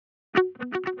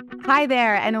Hi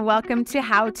there, and welcome to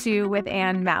How To with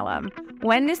Anne Mahlum.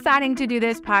 When deciding to do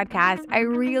this podcast, I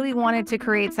really wanted to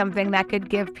create something that could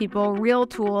give people real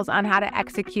tools on how to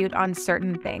execute on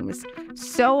certain things.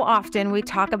 So often we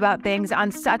talk about things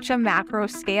on such a macro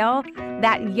scale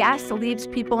that, yes, leaves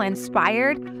people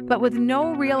inspired, but with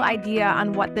no real idea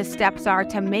on what the steps are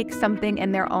to make something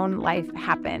in their own life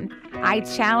happen. I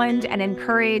challenge and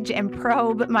encourage and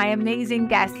probe my amazing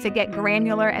guests to get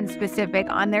granular and specific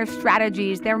on their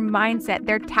strategies, their mindset,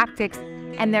 their tactics,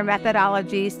 and their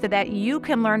methodologies so that you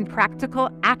can learn practical,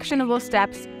 actionable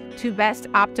steps to best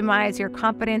optimize your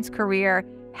confidence, career,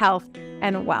 health,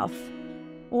 and wealth.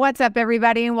 What's up,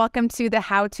 everybody, and welcome to the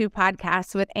How To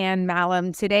podcast with Anne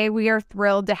Mahlum. Today, we are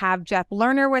thrilled to have Jeff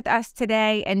Lerner with us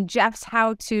today, and Jeff's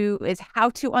How To is how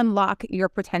to unlock your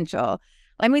potential.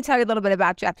 Let me tell you a little bit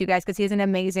about Jeff, you guys, because he has an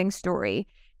amazing story.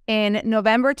 In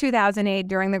November 2008,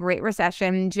 during the Great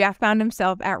Recession, Jeff found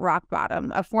himself at rock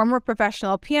bottom. A former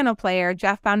professional piano player,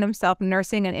 Jeff found himself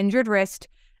nursing an injured wrist,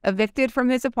 evicted from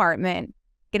his apartment,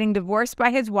 getting divorced by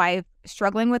his wife,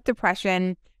 struggling with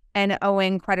depression, and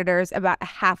owing creditors about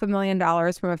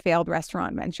 $500,000 from a failed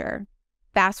restaurant venture.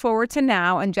 Fast forward to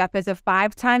now, and Jeff is a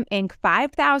five-time Inc.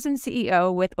 5,000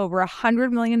 CEO with over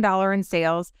 $100 million in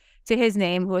sales to his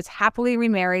name, who is happily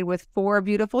remarried with 4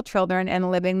 beautiful children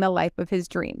and living the life of his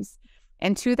dreams.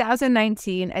 In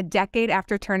 2019, a decade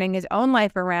after turning his own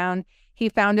life around, he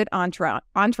founded Entra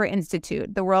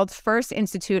Institute, the world's first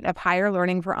institute of higher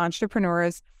learning for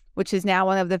entrepreneurs, which is now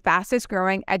one of the fastest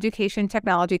growing education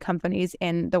technology companies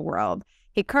in the world.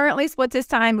 He currently splits his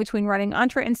time between running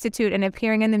Entra Institute and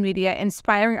appearing in the media,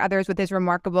 inspiring others with his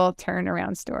remarkable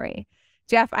turnaround story.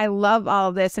 Jeff, I love all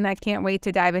of this, and I can't wait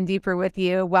to dive in deeper with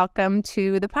you. Welcome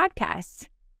to the podcast.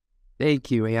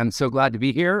 Thank you, Anne. So glad to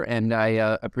be here, and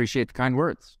I appreciate the kind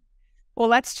words. Well,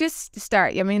 let's just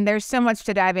start. I mean, there's so much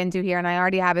to dive into here, and I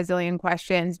already have a zillion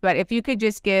questions, but if you could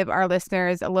just give our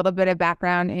listeners a little bit of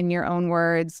background in your own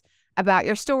words about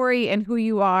your story and who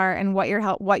you are and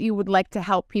what you would like to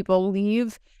help people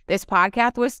leave this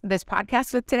podcast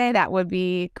with today, that would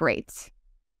be great.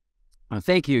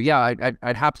 Thank you. Yeah,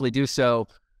 I'd happily do so.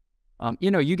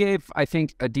 You gave, I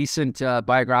think, a decent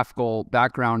biographical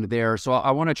background there. So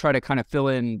I want to try to kind of fill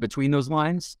in between those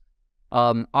lines.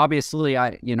 Obviously,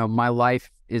 my life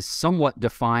is somewhat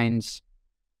defined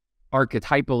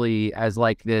archetypally as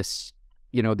like this,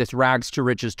 this rags to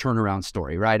riches turnaround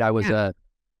story, right?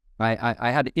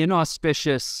 I had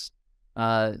inauspicious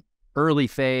early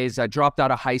phase. I dropped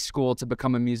out of high school to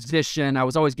become a musician. I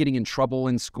was always getting in trouble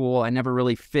in school. I never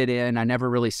really fit in. I never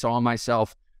really saw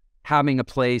myself having a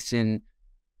place in,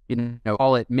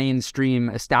 call it mainstream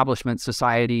establishment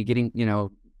society, getting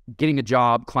a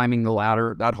job, climbing the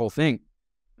ladder, that whole thing.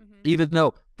 Mm-hmm. Even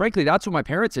though, frankly, that's what my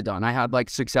parents had done. I had like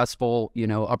successful,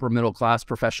 upper middle class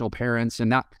professional parents,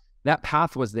 and that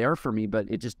path was there for me, but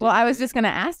it just didn't. Well, I was just going to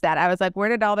ask that. I was like, where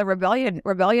did all the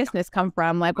rebelliousness come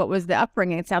from? Like, what was the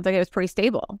upbringing? It sounds like it was pretty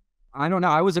stable. I don't know.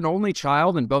 I was an only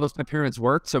child, and both of my parents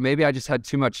worked, so maybe I just had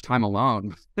too much time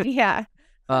alone. Yeah.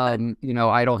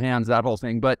 Idle hands, that whole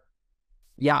thing. But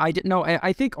yeah, I didn't know.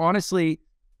 I think honestly,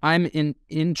 I'm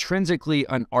intrinsically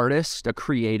an artist, a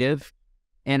creative,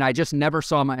 and I just never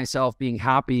saw myself being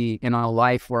happy in a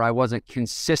life where I wasn't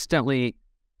consistently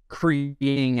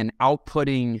creating and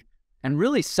outputting and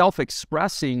really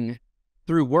self-expressing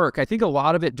through work. I think a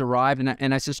lot of it derived,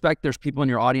 and I suspect there's people in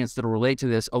your audience that will relate to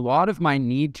this, a lot of my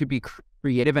need to be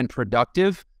creative and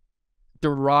productive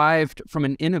derived from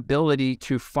an inability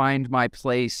to find my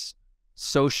place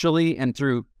socially and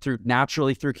through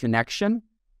connection.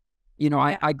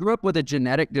 I grew up with a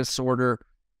genetic disorder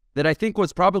that I think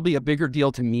was probably a bigger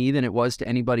deal to me than it was to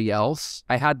anybody else.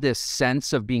 I had this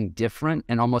sense of being different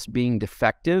and almost being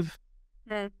defective.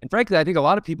 And frankly, I think a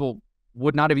lot of people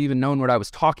would not have even known what I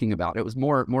was talking about. It was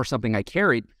more something I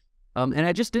carried. And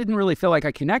I just didn't really feel like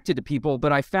I connected to people.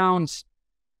 But I found,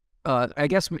 I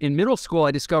guess in middle school,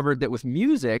 I discovered that with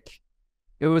music,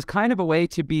 it was kind of a way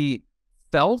to be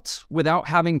felt without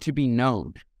having to be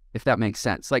known, if that makes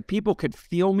sense. Like people could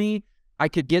feel me. I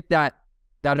could get that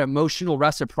emotional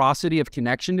reciprocity of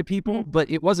connection to people, but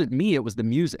it wasn't me, it was the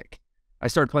music. I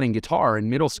started playing guitar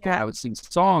in middle school. I would sing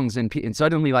songs, and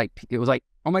suddenly, like, it was like,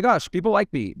 oh my gosh, people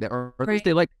like me, or at least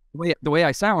they like the way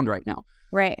I sound right now.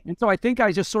 Right. And so I think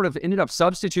I just sort of ended up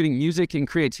substituting music and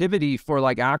creativity for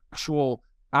like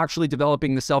actually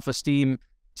developing the self-esteem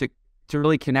to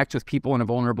really connect with people in a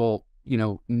vulnerable,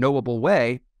 knowable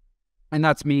way. And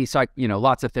that's me.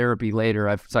 Lots of therapy later.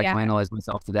 I've psychoanalyzed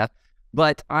myself to death.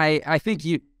 But I think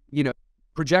you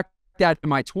project that in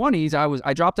my 20s,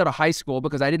 I dropped out of high school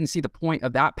because I didn't see the point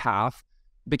of that path,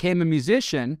 became a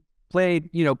musician, played,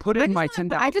 put in my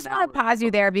 10,000 I just want to pause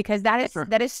you there because Sure.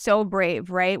 that is so brave,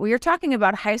 right? Well, you're talking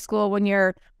about high school when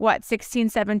you're, what, 16,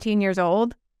 17 years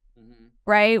old,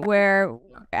 right? Where,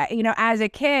 as a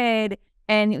kid,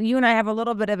 and you and I have a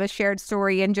little bit of a shared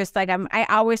story, and just like I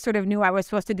always sort of knew I was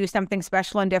supposed to do something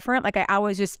special and different. Like I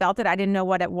always just felt it. I didn't know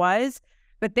what it was,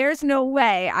 but there's no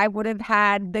way I would have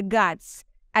had the guts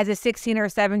as a 16 or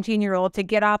 17-year-old to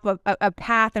get off a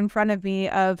path in front of me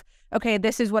of, okay,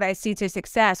 this is what I see to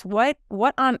success. What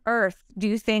on earth do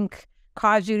you think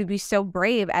caused you to be so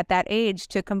brave at that age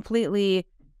to completely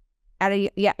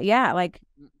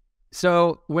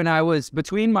So when I was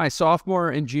between my sophomore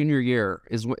and junior year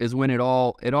is when it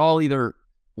all either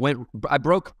went, I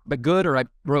broke the good or I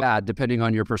broke bad, depending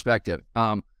on your perspective.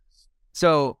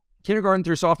 So kindergarten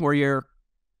through sophomore year,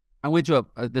 I went to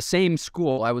the same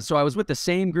school. I was with the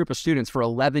same group of students for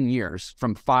 11 years,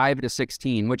 from 5 to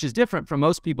 16, which is different from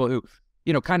most people who,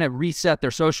 kind of reset their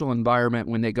social environment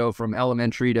when they go from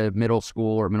elementary to middle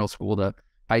school or middle school to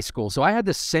high school. So I had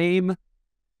the same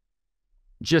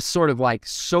just sort of like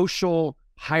social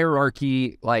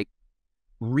hierarchy, like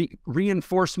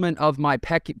reinforcement of my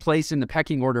place in the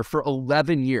pecking order for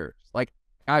 11 years. Like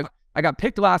I got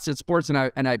picked last at sports, and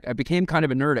I became kind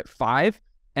of a nerd at 5.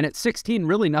 And at 16,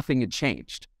 really nothing had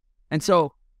changed. And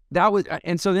so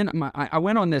then I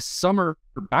went on this summer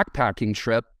backpacking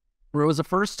trip where it was the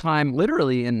first time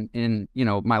literally in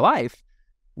my life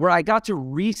where I got to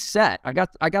reset. I got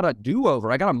a do-over.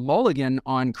 I got a mulligan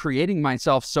on creating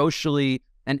myself socially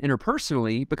and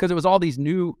interpersonally, because it was all these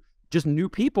new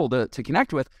people to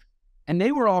connect with. And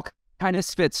they were all kind of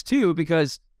spits too,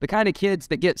 because the kind of kids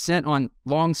that get sent on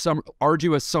long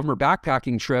arduous summer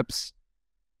backpacking trips,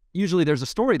 usually there's a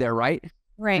story there, right?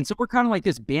 Right. And so we're kind of like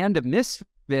this band of misfits,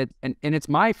 and it's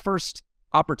my first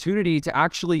opportunity to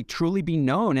actually truly be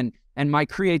known, and my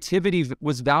creativity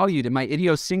was valued, and my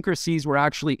idiosyncrasies were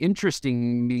actually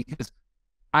interesting because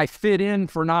I fit in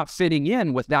for not fitting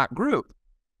in with that group.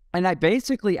 And I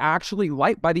basically actually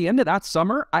by the end of that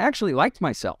summer, I actually liked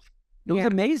myself. It was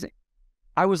amazing.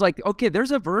 I was like, okay,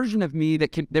 there's a version of me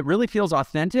that really feels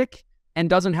authentic and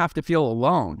doesn't have to feel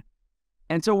alone.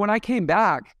 And so when I came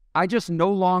back, I just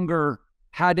no longer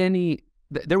had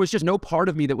there was just no part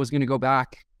of me that was going to go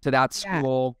back to that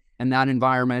school and that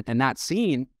environment and that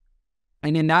scene.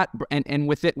 And in that, and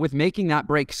with making that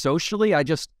break socially,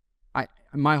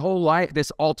 my whole life, this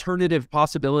alternative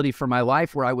possibility for my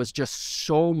life where I was just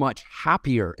so much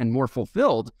happier and more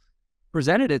fulfilled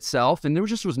presented itself. And there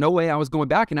was no way I was going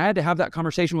back. And I had to have that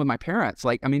conversation with my parents.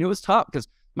 It was tough because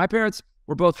my parents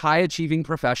were both high achieving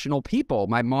professional people.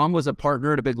 My mom was a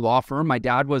partner at a big law firm. My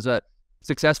dad was a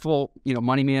successful,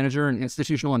 money manager and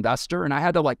institutional investor. And I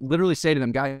had to literally say to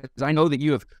them, guys, I know that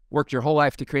you have worked your whole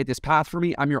life to create this path for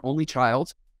me. I'm your only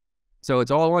child. So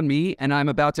it's all on me. And I'm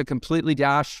about to completely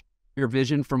dash your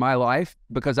vision for my life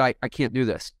because I can't do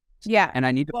this. Yeah. And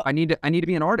I need to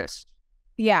be an artist.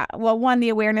 Yeah. Well, one, the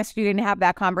awareness for you to have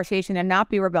that conversation and not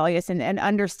be rebellious and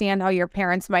understand how your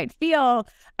parents might feel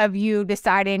of you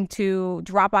deciding to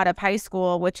drop out of high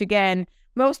school, which again,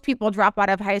 most people drop out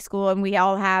of high school and we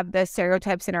all have the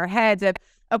stereotypes in our heads of,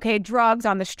 okay, drugs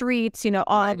on the streets,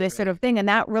 all this sort of thing. And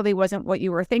that really wasn't what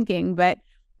you were thinking. But,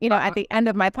 at the end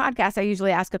of my podcast, I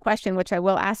usually ask a question, which I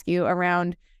will ask you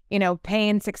around,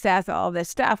 pain, success, all this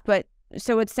stuff. But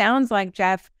so it sounds like,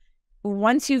 Jeff,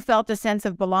 once you felt a sense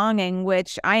of belonging,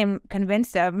 which I am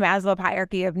convinced of, Maslow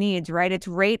hierarchy of needs, right? It's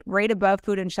right above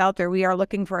food and shelter. We are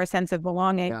looking for a sense of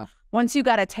belonging. Yeah. Once you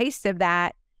got a taste of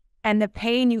that and the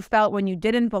pain you felt when you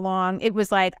didn't belong, it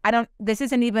was like, this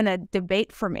isn't even a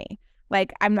debate for me.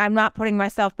 Like, I'm not putting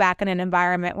myself back in an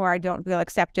environment where I don't feel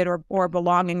accepted or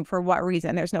belonging for what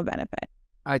reason. There's no benefit.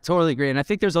 I totally agree. And I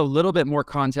think there's a little bit more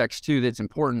context too that's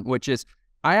important, which is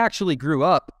I actually grew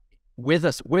up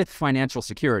with financial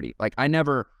security. Like I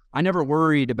never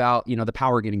worried about, the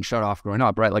power getting shut off growing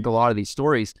up, right? Like a lot of these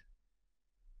stories.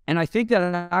 And I think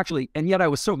that and yet I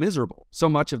was so miserable so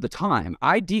much of the time.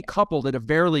 I decoupled at a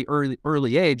very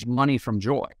early age money from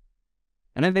joy.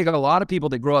 And I think a lot of people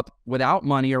that grow up without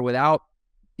money or without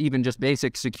even just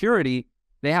basic security,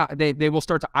 they will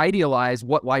start to idealize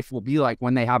what life will be like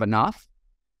when they have enough.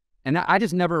 And I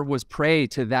just never was prey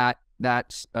to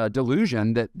that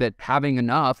delusion that having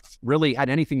enough really had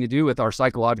anything to do with our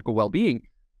psychological well-being.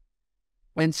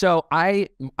 And so I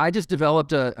just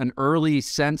developed an early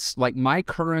sense, like my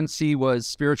currency was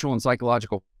spiritual and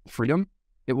psychological freedom.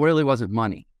 It really wasn't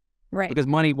money. Right. Because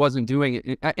money wasn't doing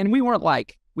it. And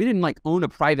we didn't own a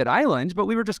private island, but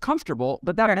we were just comfortable.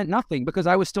 But that meant nothing because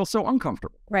I was still so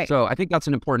uncomfortable. Right. So I think that's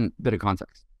an important bit of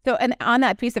context. So, and on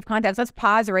that piece of context, let's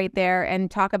pause right there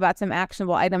and talk about some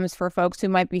actionable items for folks who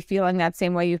might be feeling that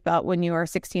same way you felt when you were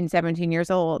 16, 17 years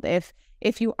old. If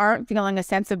you aren't feeling a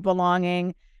sense of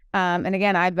belonging, and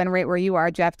again, I've been right where you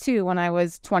are, Jeff, too, when I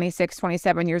was 26,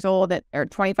 27 years old, or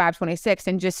 25, 26,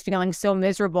 and just feeling so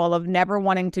miserable of never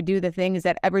wanting to do the things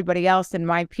that everybody else in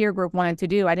my peer group wanted to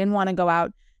do. I didn't want to go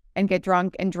out and get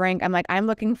drunk and drink. I'm like, I'm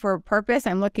looking for purpose.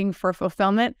 I'm looking for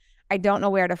fulfillment. I don't know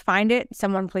where to find it.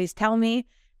 Someone please tell me.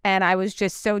 And I was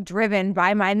just so driven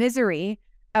by my misery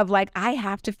of like, I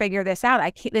have to figure this out.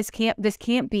 This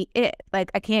can't be it.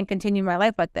 Like, I can't continue my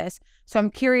life like this. So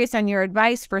I'm curious on your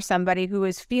advice for somebody who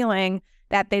is feeling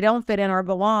that they don't fit in or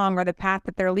belong, or the path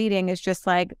that they're leading is just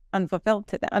like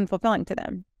unfulfilling to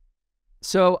them.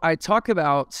 So I talk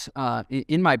about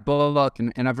in my book,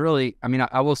 and I've really, I mean,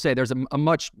 I will say there's a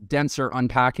much denser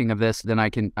unpacking of this than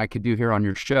I could do here on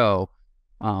your show.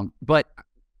 But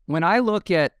when I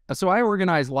look at, so I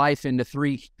organize life into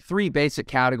three basic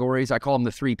categories. I call them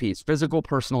the 3 Ps: physical,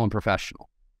 personal, and professional.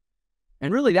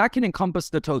 And really that can encompass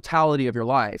the totality of your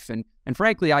life. And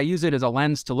frankly, I use it as a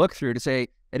lens to look through to say,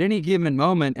 at any given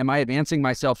moment, am I advancing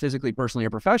myself physically, personally, or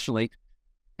professionally?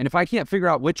 And if I can't figure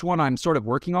out which one I'm sort of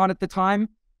working on at the time,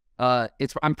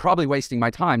 I'm probably wasting my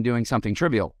time doing something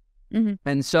trivial. Mm-hmm.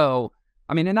 And so,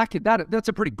 I mean, and that's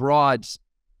a pretty broad,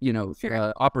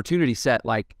 sure, opportunity set.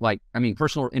 Like, I mean,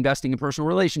 investing in personal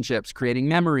relationships, creating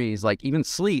memories, like even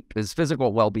sleep is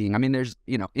physical well-being. I mean, there's,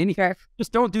 Sure.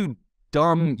 Just don't do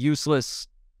dumb, useless,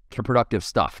 productive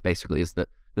stuff, basically, is the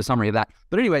summary of that.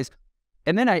 But anyways,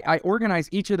 and then I organize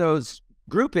each of those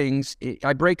groupings.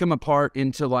 I break them apart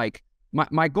into like,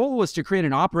 my goal was to create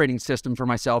an operating system for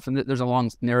myself. And there's a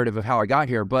long narrative of how I got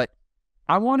here, but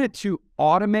I wanted to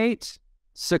automate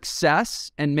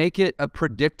success and make it a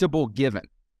predictable given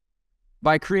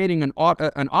by creating an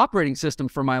operating system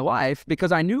for my life,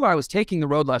 because I knew I was taking the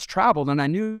road less traveled, and I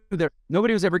knew that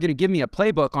nobody was ever going to give me a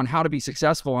playbook on how to be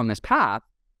successful on this path.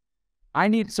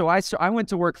 So I went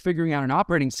to work figuring out an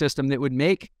operating system that would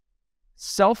make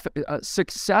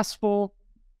successful,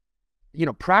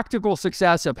 practical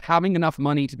success of having enough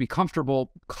money to be comfortable,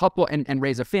 couple and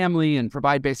raise a family and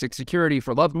provide basic security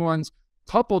for loved ones,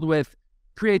 coupled with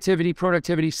creativity,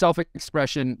 productivity,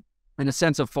 self-expression, and a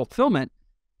sense of fulfillment.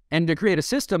 And to create a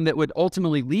system that would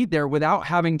ultimately lead there without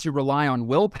having to rely on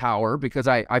willpower, because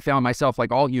I found myself,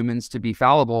 like all humans, to be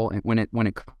fallible when it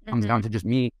comes mm-hmm. down to just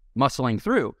me muscling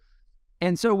through.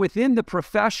 And so within the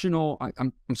professional,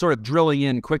 I'm sort of drilling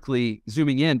in quickly,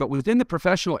 zooming in, but within the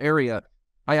professional area,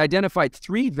 I identified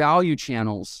 3 value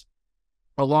channels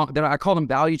that I call them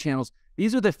value channels.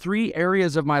 These are the 3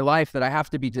 areas of my life that I have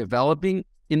to be developing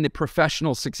in the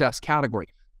professional success category.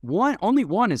 Only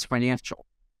one is financial.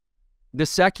 The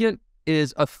second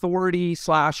is authority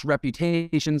 /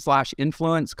 reputation /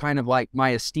 influence, kind of like my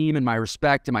esteem and my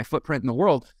respect and my footprint in the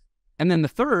world. And then the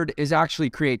third is actually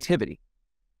creativity.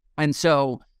 And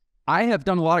so I have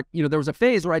done a lot of, there was a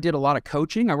phase where I did a lot of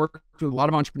coaching. I worked with a lot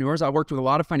of entrepreneurs. I worked with a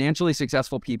lot of financially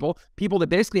successful people that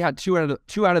basically had two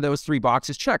out of those 3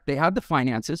 boxes checked. They had the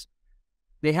finances,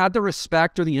 they had the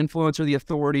respect or the influence or the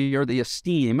authority or the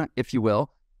esteem, if you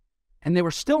will, and they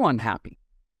were still unhappy.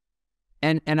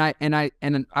 And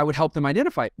I would help them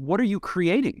identify, what are you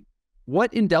creating?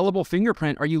 What indelible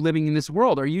fingerprint are you living in this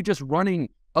world? Are you just running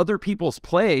other people's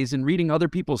plays and reading other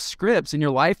people's scripts, and your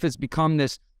life has become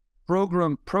this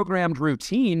programmed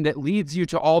routine that leads you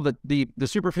to all the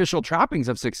superficial trappings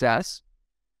of success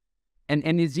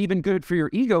and is even good for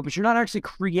your ego, but you're not actually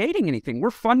creating anything?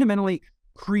 We're fundamentally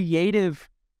creative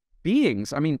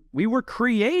beings. I mean, we were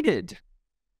created,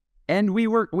 and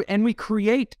we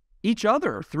create each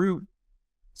other through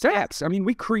sex. I mean,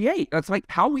 we create. That's like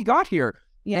how we got here.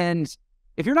 Yeah. And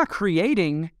if you're not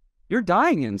creating, you're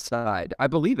dying inside. I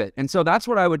believe it. And so that's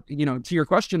what I would, to your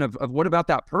question of what about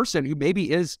that person who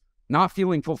maybe is not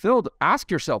feeling fulfilled,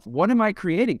 ask yourself, what am I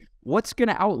creating? What's going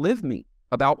to outlive me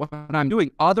about what I'm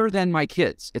doing other than my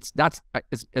kids? That's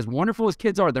as wonderful as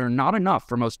kids are, they're not enough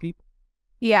for most people.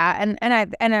 Yeah. And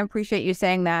I appreciate you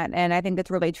saying that. And I think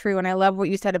that's really true. And I love what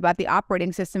you said about the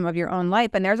operating system of your own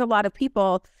life. And there's a lot of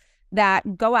people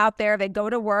that go out there, they go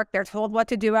to work, they're told what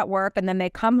to do at work, and then they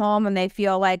come home and they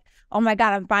feel like, oh my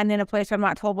God, I'm finally in a place where I'm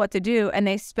not told what to do. And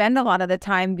they spend a lot of the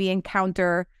time being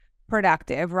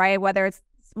counterproductive, right? Whether it's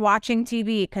watching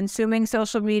TV, consuming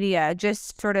social media,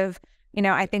 just sort of,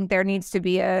 I think there needs to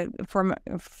be I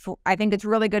think it's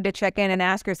really good to check in and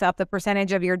ask yourself the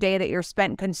percentage of your day that you're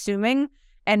spent consuming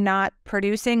and not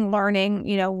producing, learning,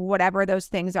 whatever those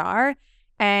things are.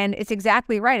 And it's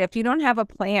exactly right. If you don't have a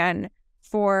plan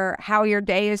for how your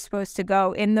day is supposed to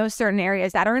go in those certain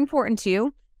areas that are important to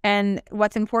you, And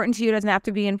what's important to you doesn't have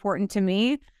to be important to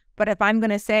me. But if I'm going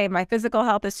to say my physical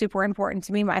health is super important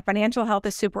to me, my financial health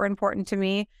is super important to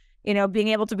me, being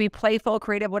able to be playful,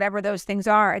 creative, whatever those things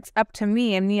are, it's up to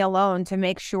me and me alone to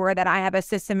make sure that I have a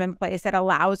system in place that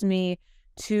allows me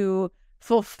to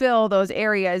fulfill those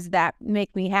areas that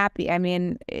make me happy. I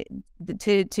mean,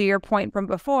 to your point from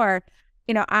before,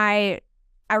 I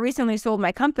recently sold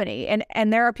my company,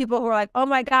 and there are people who are like, oh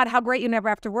my God, how great, you never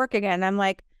have to work again. And I'm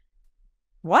like,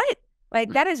 what?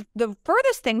 Like, that is the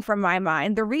furthest thing from my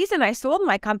mind. The reason I sold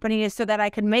my company is so that I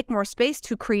could make more space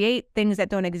to create things that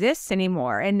don't exist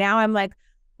anymore. And now I'm like,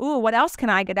 ooh, what else can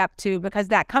I get up to? Because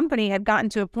that company had gotten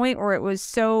to a point where it was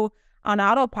so on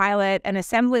autopilot, an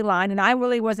assembly line, and I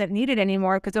really wasn't needed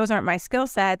anymore because those aren't my skill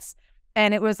sets.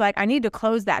 And it was like, I need to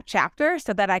close that chapter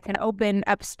so that I can open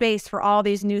up space for all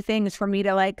these new things for me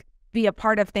to like be a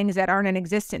part of things that aren't in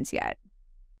existence yet.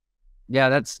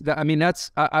 Yeah,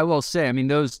 I will say, I mean,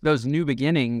 those new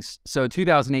beginnings. So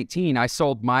 2018, I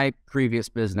sold my previous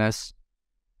business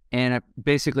and I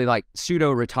basically like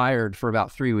pseudo retired for about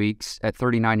 3 weeks at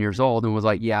 39 years old and was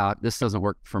like, yeah, this doesn't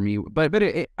work for me. But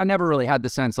I never really had the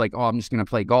sense like, oh, I'm just going to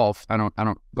play golf. I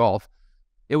don't golf.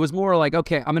 It was more like,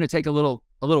 okay, I'm going to take a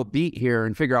little beat here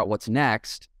and figure out what's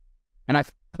next. And I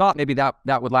thought maybe that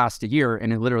would last a year,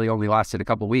 and it literally only lasted a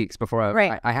couple of weeks before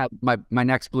I had my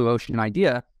next blue ocean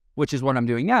idea, which is what I'm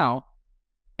doing now.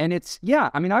 And it's, yeah,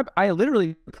 I mean, I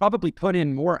literally probably put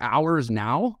in more hours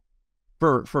now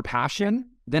for passion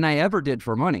than I ever did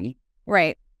for money.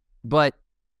 Right. But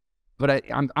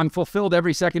I'm fulfilled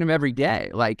every second of every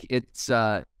day. Like it's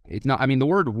not, I mean, the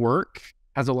word work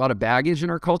has a lot of baggage in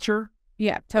our culture.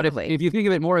 Yeah, totally. But if you think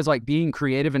of it more as like being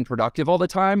creative and productive all the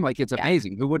time, like it's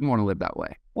amazing. Who wouldn't want to live that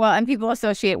way? Well, and people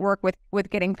associate work with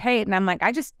getting paid. And I'm like,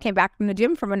 I just came back from the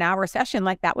gym from an hour session.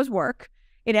 Like that was work.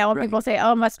 When Right. people say,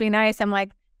 oh, it must be nice. I'm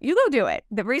like, you go do it.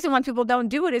 The reason why people don't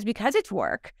do it is because it's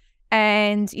work.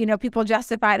 And, people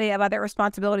justify they have other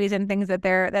responsibilities and things that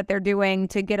they're doing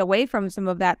to get away from some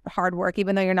of that hard work,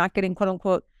 even though you're not getting quote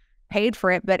unquote paid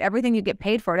for it. But everything you get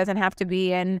paid for doesn't have to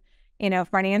be in,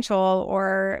 financial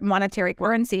or monetary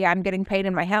currency. I'm getting paid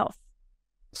in my health.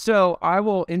 So I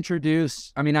will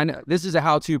introduce, I mean, I know this is a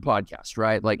how-to podcast,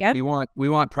 right? Like we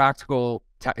want practical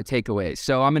takeaways.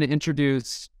 So I'm going to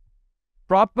introduce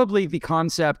probably the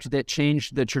concept that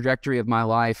changed the trajectory of my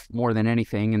life more than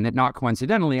anything, and that not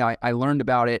coincidentally, I learned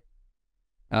about it.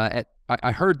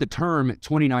 I heard the term at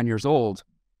 29 years old,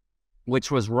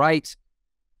 which was right.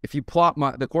 If you plot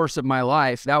the course of my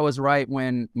life, that was right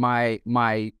when my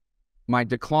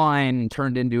decline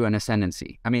turned into an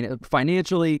ascendancy. I mean,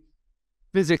 financially,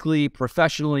 physically,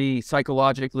 professionally,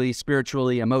 psychologically,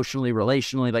 spiritually, emotionally,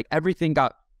 relationally, like everything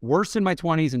got worse in my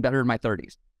 20s and better in my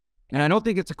 30s. And I don't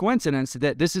think it's a coincidence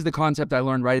that this is the concept I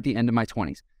learned right at the end of my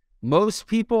 20s. Most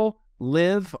people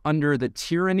live under the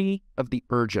tyranny of the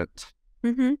urgent.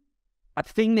 Mm-hmm. A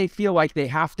thing they feel like they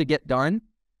have to get done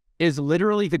is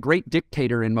literally the great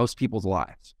dictator in most people's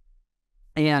lives.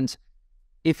 And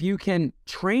if you can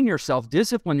train yourself,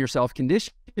 discipline yourself,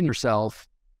 condition yourself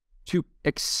to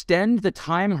extend the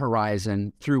time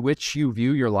horizon through which you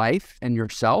view your life and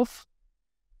yourself,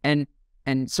 and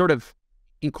sort of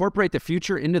incorporate the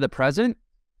future into the present,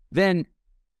 then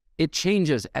it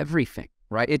changes everything,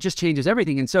 right? It just changes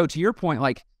everything. And so to your point,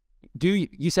 like,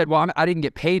 you said, well, I didn't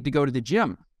get paid to go to the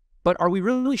gym, but are we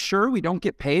really sure we don't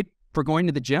get paid for going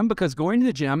to the gym? Because going to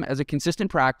the gym as a consistent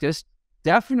practice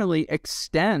definitely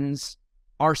extends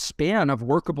our span of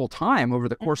workable time over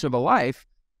the course of a life.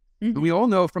 Mm-hmm. We all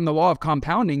know from the law of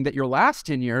compounding that your last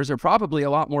 10 years are probably a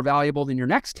lot more valuable than your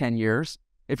next 10 years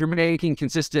if you're making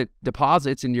consistent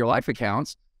deposits into your life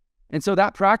accounts. And so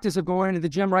that practice of going to the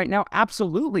gym right now,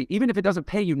 absolutely, even if it doesn't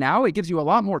pay you now, it gives you a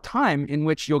lot more time in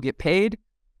which you'll get paid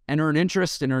and earn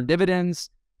interest and earn dividends.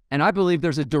 And I believe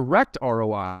there's a direct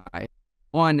ROI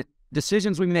on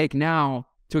decisions we make now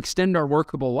to extend our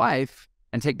workable life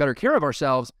and take better care of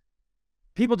ourselves.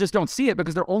 People just don't see it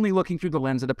because they're only looking through the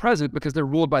lens of the present because they're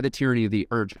ruled by the tyranny of the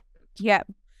urgent. Yeah.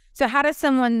 So how does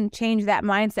someone change that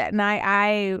mindset?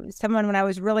 And someone when I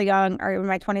was really young or in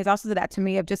my 20s also said that to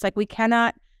me of just like,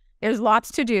 there's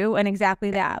lots to do. And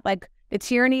exactly that, like the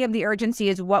tyranny of the urgency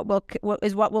is what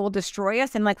will destroy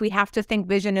us. And like, we have to think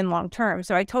vision and long term.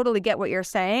 So I totally get what you're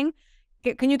saying.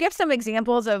 Can you give some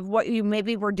examples of what you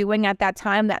maybe were doing at that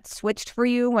time that switched for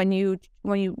you when you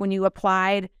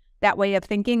applied that way of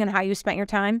thinking and how you spent your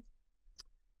time?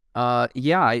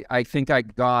 Yeah, I think I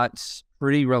got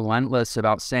pretty relentless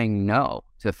about saying no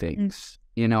to things.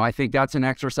 I think that's an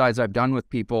exercise I've done with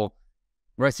people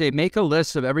where I say, make a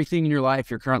list of everything in your life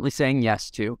you're currently saying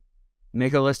yes to.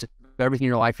 Make a list of everything in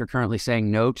your life you're currently saying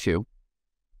no to.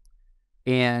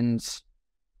 And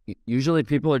usually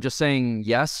people are just saying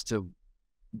yes to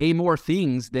way more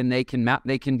things than they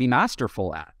can be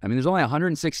masterful at. I mean, there's only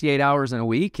 168 hours in a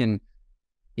week, and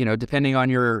depending on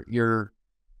your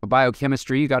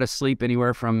biochemistry, you got to sleep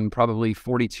anywhere from probably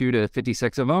 42 to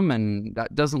 56 of them, and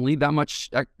that doesn't leave that much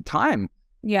time.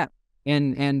 Yeah.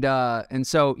 And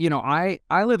so,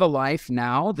 I live a life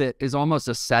now that is almost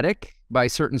ascetic by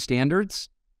certain standards.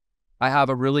 I have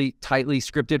a really tightly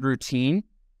scripted routine,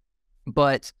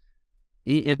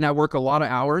 and I work a lot of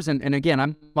hours. And again,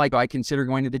 I'm like, I consider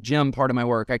going to the gym part of my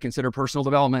work. I consider personal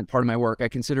development part of my work. I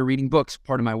consider reading books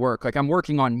part of my work. Like, I'm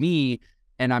working on me,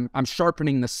 and I'm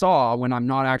sharpening the saw when I'm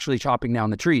not actually chopping down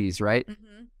the trees, right?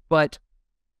 Mm-hmm. But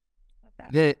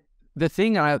the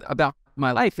thing about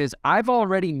my life is I've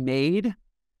already made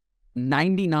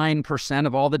 99%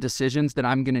 of all the decisions that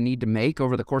I'm going to need to make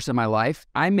over the course of my life.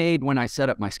 I made when I set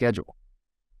up my schedule.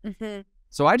 Mm-hmm.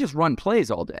 So I just run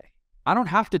plays all day. I don't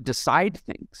have to decide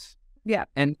things. Yeah.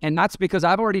 And that's because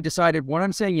I've already decided what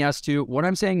I'm saying yes to, what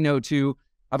I'm saying no to.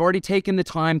 I've already taken the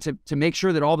time to make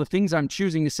sure that all the things I'm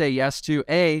choosing to say yes to,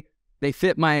 they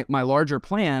fit my larger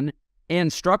plan,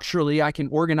 and structurally I can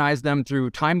organize them through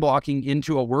time blocking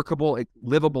into a workable,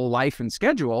 livable life and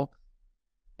schedule.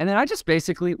 And then I just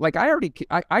basically, like,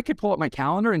 I could pull up my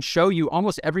calendar and show you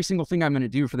almost every single thing I'm going to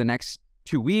do for the next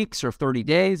 2 weeks or 30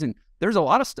 days. And there's a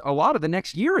lot of the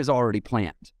next year is already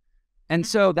planned. And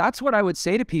so that's what I would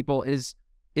say to people is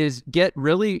get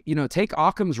really, take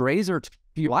Occam's razor to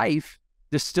your life,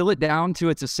 distill it down to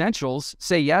its essentials,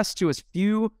 say yes to as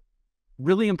few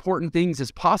really important things as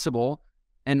possible,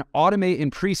 and automate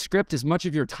and pre-script as much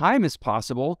of your time as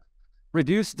possible.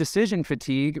 Reduce decision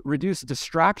fatigue, reduce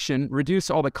distraction, reduce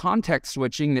all the context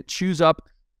switching that chews up.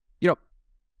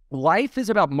 Life is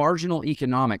about marginal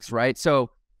economics, right? So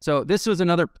this was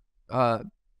another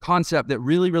concept that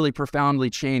really, really profoundly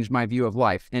changed my view of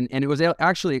life. And it was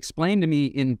actually explained to me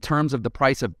in terms of the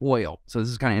price of oil. So this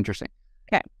is kind of interesting.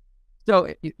 Okay.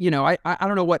 So, I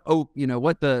don't know what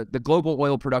the global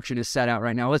oil production is set out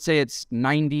right now. Let's say it's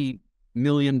 90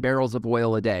 million barrels of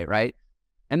oil a day, right?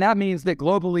 And that means that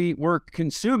globally we're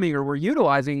consuming, or we're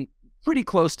utilizing, pretty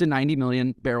close to 90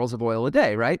 million barrels of oil a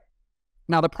day, right?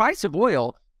 Now, for the price of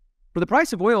oil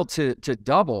to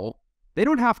double, they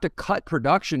don't have to cut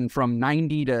production from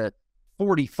 90 to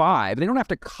 45. They don't have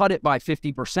to cut it by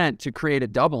 50% to create a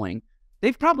doubling.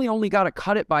 They've probably only got to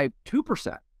cut it by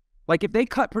 2%. Like, if they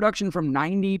cut production from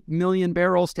 90 million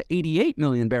barrels to 88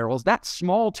 million barrels, that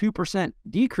small 2%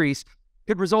 decrease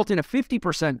could result in a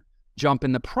 50% jump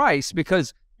in the price,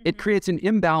 because it creates an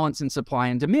imbalance in supply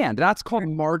and demand. That's called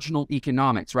marginal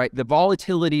economics, right? The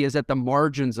volatility is at the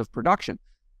margins of production.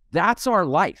 That's our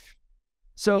life.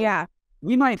 So yeah,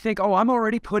 we might think, I'm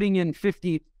already putting in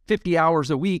 50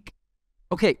 hours a week.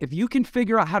 Okay, if you can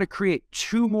figure out how to create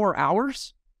 2 more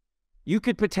hours, you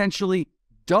could potentially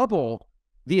double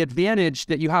the advantage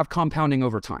that you have compounding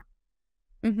over time.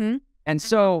 Mm-hmm. And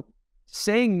so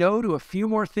saying no to a few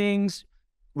more things,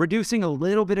 reducing a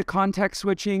little bit of context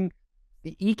switching,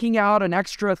 eking out an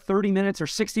extra 30 minutes or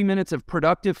 60 minutes of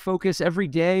productive focus every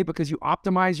day because you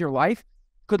optimize your life,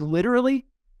 could literally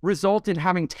result in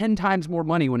having 10 times more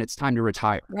money when it's time to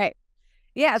retire. Right.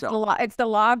 Yeah, it's the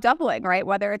law of doubling, right?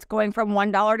 Whether it's going from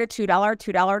 $1 to $2, $2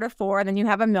 to $4, and then you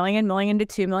have $1 million to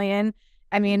 $2 million.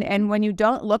 I mean, and when you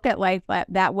don't look at life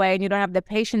that way, and you don't have the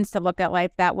patience to look at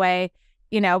life that way,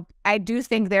 I do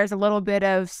think there's a little bit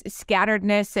of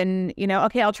scatteredness and,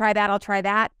 okay, I'll try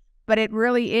that. But it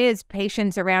really is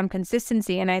patience around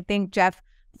consistency. And I think, Jeff,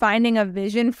 finding a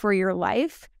vision for your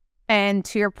life, and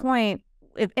to your point,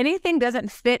 if anything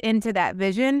doesn't fit into that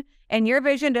vision, and your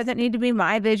vision doesn't need to be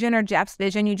my vision or Jeff's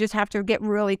vision, you just have to get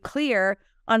really clear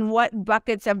on what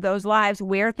buckets of those lives,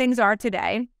 where things are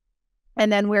today,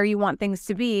 and then where you want things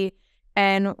to be.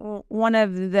 And one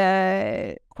of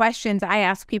the questions I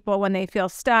ask people when they feel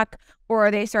stuck,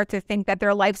 or they start to think that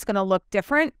their life's going to look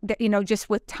different, just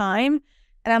with time.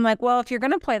 And I'm like, well, if you're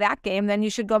going to play that game, then you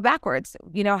should go backwards.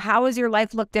 How does your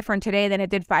life look different today than it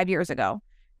did 5 years ago?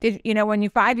 When you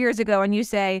 5 years ago and you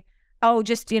say,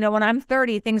 when I'm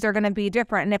 30, things are going to be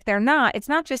different. And if they're not, it's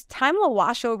not just time will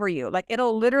wash over you. Like,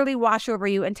 it'll literally wash over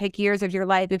you and take years of your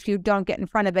life if you don't get in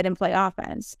front of it and play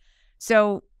offense.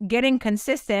 So getting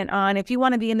consistent on, if you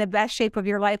want to be in the best shape of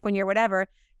your life when you're whatever,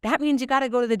 that means you got to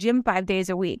go to the gym 5 days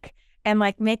a week and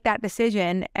make that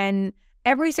decision. And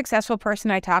every successful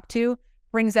person I talk to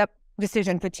brings up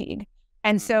decision fatigue.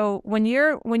 And so when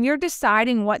you're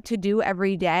deciding what to do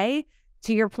every day,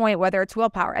 to your point, whether it's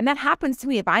willpower, and that happens to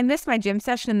me. If I miss my gym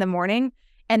session in the morning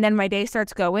and then my day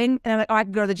starts going, and I'm like, I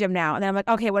can go to the gym now. And then I'm like,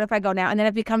 okay, what if I go now? And then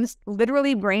it becomes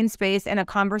literally brain space and a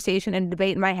conversation and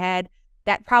debate in my head.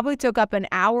 that probably took up an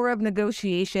hour of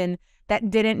negotiation that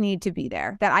didn't need to be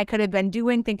there, that I could have been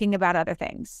doing, thinking about other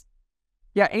things.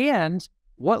 Yeah. And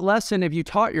what lesson have you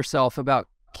taught yourself about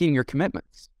keeping your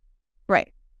commitments?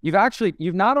 Right.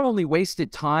 You've not only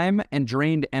wasted time and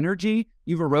drained energy,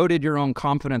 you've eroded your own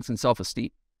confidence and self-esteem.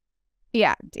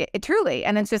 Yeah, truly.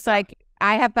 And it's just like,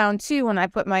 I have found too, when I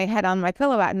put my head on my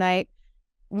pillow at night,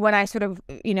 when I sort of,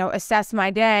 assess my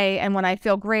day and when I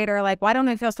feel great, or like, why don't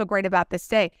I feel so great about this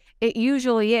day? It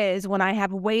usually is when I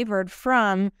have wavered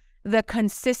from the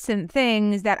consistent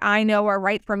things that I know are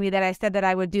right for me, that I said that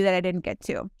I would do, that I didn't get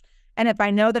to. And if I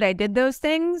know that I did those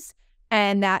things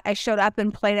and that I showed up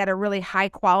and played at a really high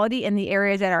quality in the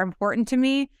areas that are important to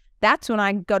me, that's when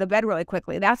I go to bed really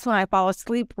quickly. That's when I fall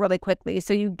asleep really quickly.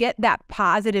 So you get that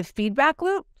positive feedback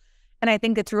loop. And I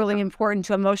think it's really important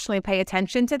to emotionally pay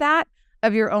attention to that,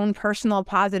 of your own personal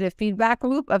positive feedback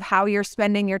loop of how you're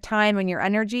spending your time and your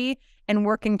energy and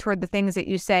working toward the things that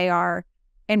you say are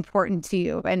important to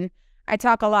you. And I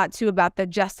talk a lot too about the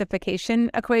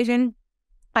justification equation.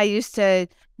 I used to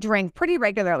drink pretty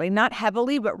regularly, not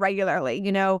heavily, but regularly.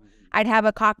 I'd have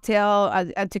a cocktail,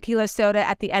 a tequila soda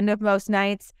at the end of most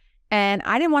nights, and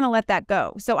I didn't want to let that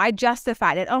go. So I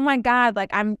justified it. Oh my God, like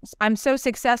I'm so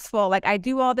successful. Like I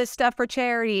do all this stuff for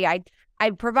charity. I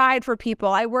provide for people.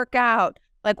 I work out.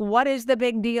 Like, what is the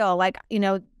big deal? Like,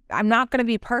 I'm not going to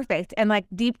be perfect. And like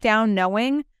deep down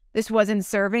knowing this wasn't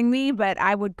serving me, but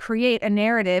I would create a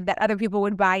narrative that other people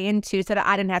would buy into so that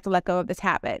I didn't have to let go of this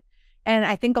habit. And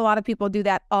I think a lot of people do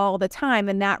that all the time.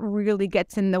 And that really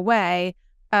gets in the way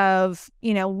of,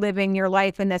 living your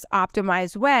life in this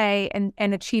optimized way and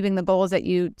achieving the goals that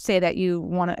you say that you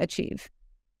want to achieve.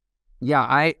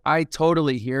 Yeah, I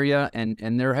totally hear you.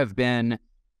 And there have been,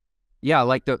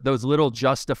 like those little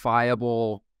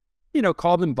justifiable,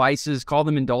 call them vices, call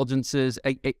them indulgences.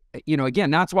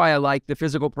 Again, that's why I like the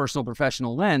physical, personal,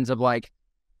 professional lens of like,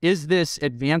 is this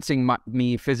advancing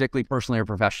me physically, personally, or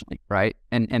professionally, right?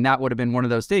 And that would have been one of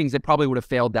those things that probably would have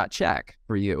failed that check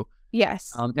for you.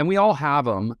 Yes. And we all have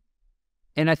them.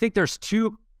 And I think there's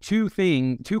two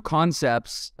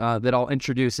concepts that I'll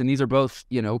introduce, and these are both,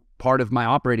 part of my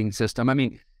operating system. I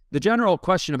mean, the general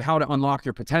question of how to unlock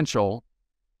your potential,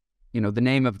 the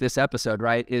name of this episode,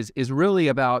 right, is really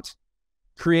about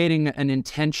creating an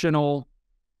intentional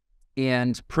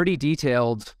and pretty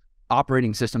detailed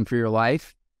operating system for your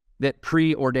life that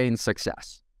preordains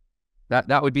success.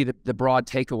 That would be the broad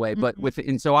takeaway. But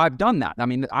and so I've done that. I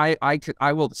mean,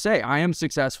 I will say I am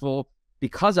successful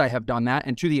because I have done that,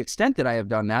 and to the extent that I have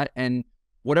done that, and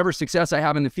whatever success I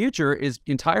have in the future is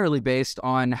entirely based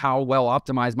on how well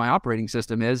optimized my operating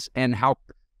system is and how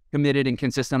committed and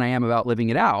consistent I am about living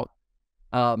it out.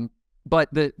 But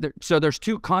so there's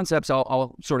two concepts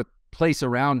I'll sort of place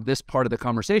around this part of the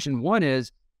conversation. One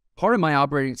is part of my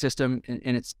operating system,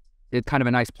 and it's kind of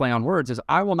a nice play on words, is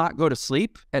I will not go to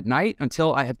sleep at night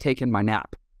until I have taken my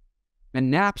nap. And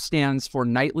NAP stands for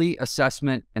nightly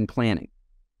assessment and planning.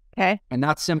 Okay. And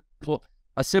that's simple,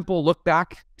 a simple look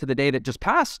back to the day that just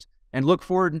passed and look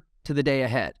forward to the day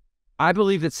ahead. I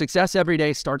believe that success every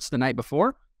day starts the night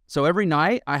before. So every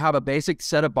night I have a basic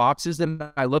set of boxes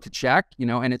that I look to check,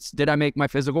 and it's, did I make my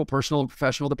physical, personal, and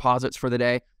professional deposits for the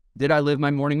day? Did I live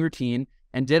my morning routine?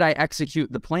 And did I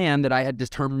execute the plan that I had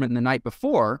determined the night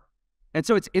before? And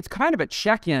so it's kind of a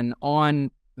check-in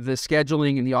on the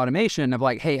scheduling and the automation of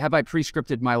like, hey, have I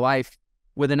pre-scripted my life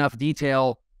with enough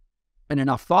detail and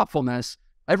enough thoughtfulness?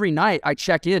 Every night I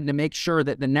check in to make sure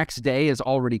that the next day is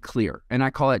already clear. And I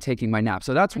call it taking my nap.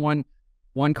 So that's one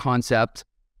concept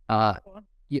that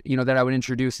I would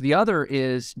introduce. The other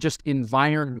is just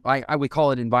I would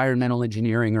call it environmental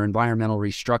engineering or environmental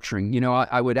restructuring.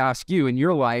 I would ask you in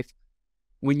your life,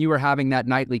 when you were having that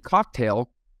nightly cocktail,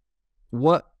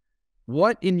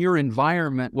 what in your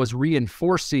environment was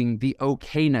reinforcing the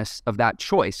okayness of that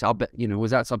choice? I'll bet,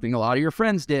 was that something a lot of your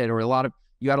friends did, or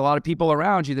you had a lot of people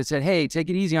around you that said, hey, take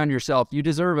it easy on yourself. You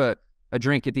deserve a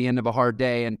drink at the end of a hard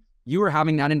day. And you were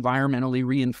having that environmentally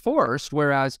reinforced,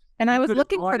 whereas... And I was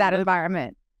looking for that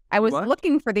environment. I was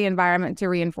looking for the environment to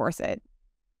reinforce it.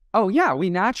 Oh, yeah,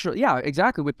 yeah,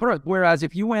 exactly. Whereas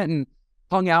if you went and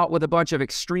hung out with a bunch of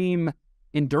extreme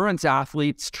endurance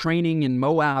athletes training in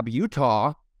Moab,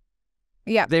 Utah...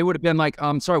 Yeah, they would have been like,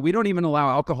 sorry, we don't even allow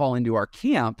alcohol into our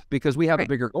camp because we have a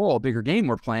bigger goal, a bigger game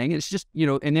we're playing. It's just,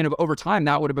 and then over time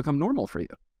that would have become normal for you.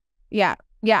 Yeah.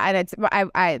 Yeah. And it's,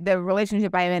 the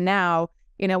relationship I'm in now,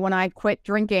 when I quit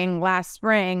drinking last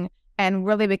spring and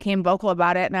really became vocal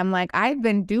about it. And I'm like, I've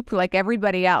been duped like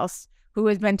everybody else who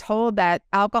has been told that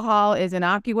alcohol is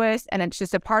innocuous and it's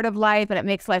just a part of life and it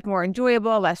makes life more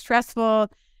enjoyable, less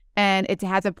stressful. And it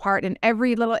has a part in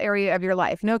every little area of your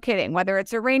life. No kidding. Whether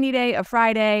it's a rainy day, a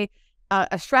Friday,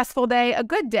 a stressful day, a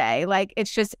good day, like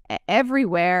it's just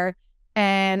everywhere.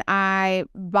 And I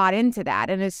bought into that.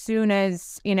 And as soon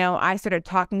as, you know, I started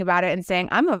talking about it and saying,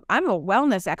 I'm a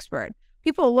wellness expert,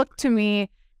 people look to me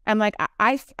and like,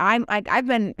 I'm like, I've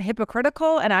been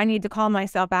hypocritical and I need to call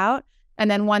myself out.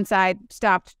 And then once I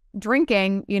stopped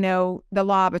drinking, you know, the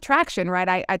law of attraction, right?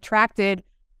 I attracted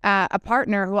a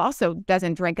partner who also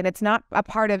doesn't drink. And it's not a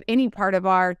part of any part of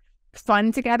our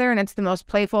fun together. And it's the most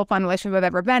playful, fun relationship I've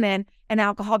ever been in. And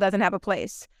alcohol doesn't have a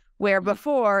place. Where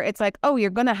before it's like, oh,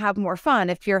 you're going to have more fun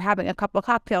if you're having a couple of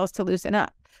cocktails to loosen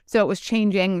up. So it was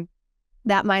changing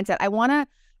that mindset. I want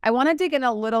to dig in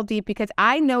a little deep because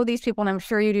I know these people and I'm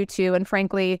sure you do too. And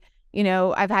frankly, you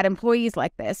know, I've had employees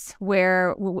like this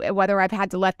where whether I've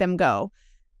had to let them go,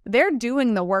 they're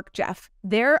doing the work, Jeff.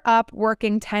 They're up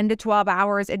working 10 to 12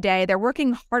 hours a day. They're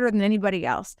working harder than anybody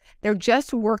else. They're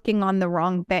just working on the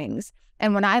wrong things.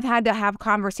 And when I've had to have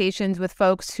conversations with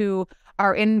folks who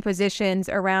are in positions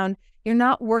around, you're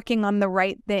not working on the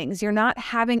right things. You're not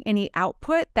having any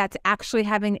output that's actually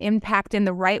having impact in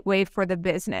the right way for the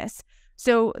business.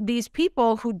 So these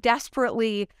people who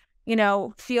desperately, you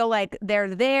know, feel like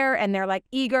they're there and they're like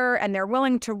eager and they're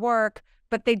willing to work,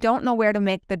 but they don't know where to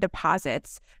make the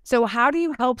deposits. So how do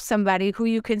you help somebody who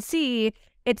you can see?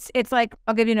 It's like,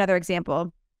 I'll give you another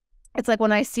example. It's like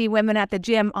when I see women at the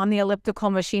gym on the elliptical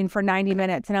machine for 90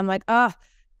 minutes and I'm like, oh,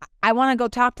 I want to go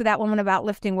talk to that woman about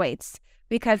lifting weights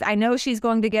because I know she's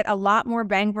going to get a lot more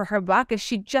bang for her buck if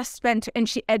she just spent and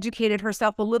she educated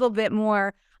herself a little bit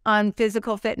more on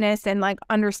physical fitness and like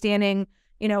understanding,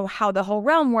 you know, how the whole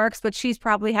realm works, but she's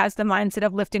probably has the mindset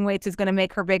of lifting weights is going to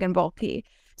make her big and bulky.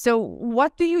 So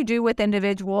what do you do with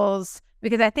individuals?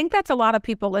 Because I think that's a lot of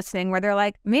people listening where they're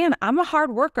like, man, I'm a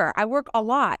hard worker. I work a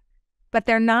lot, but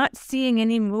they're not seeing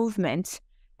any movement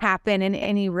happen in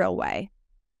any real way.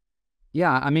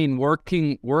 Yeah, I mean,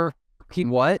 working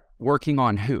what? Working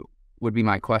on who would be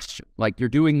my question. Like you're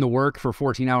doing the work for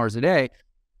 14 hours a day,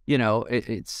 you know,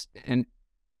 and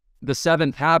the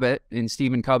seventh habit in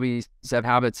Stephen Covey's 7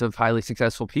 Habits of Highly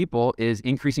Successful People is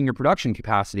increasing your production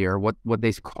capacity, or what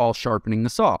they call sharpening the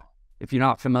saw. If you're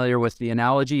not familiar with the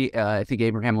analogy, I think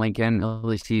Abraham Lincoln, at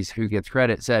least he's who gets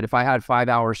credit, said, if I had 5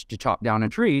 hours to chop down a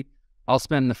tree, I'll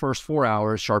spend the first 4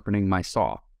 hours sharpening my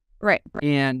saw. Right.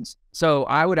 And so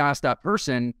I would ask that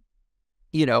person,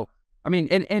 you know, I mean,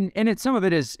 and some of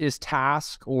it is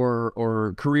task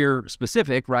or career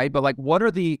specific, right? But like, what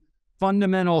are the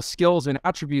fundamental skills and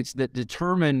attributes that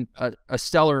determine a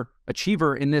stellar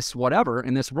achiever in this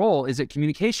role? Is it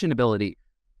communication ability?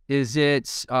 Is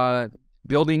it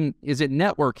building? Is it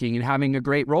networking and having a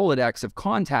great Rolodex of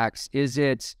contacts? Is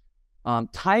it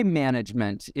time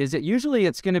management? Is it usually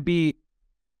it's going to be,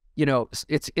 you know,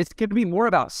 it's going to be more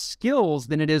about skills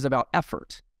than it is about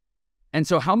effort. And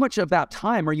so how much of that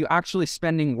time are you actually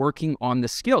spending working on the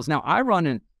skills? Now, I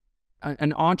run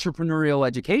an entrepreneurial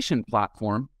education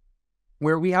platform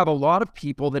where we have a lot of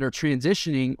people that are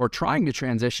transitioning or trying to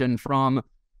transition from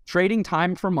trading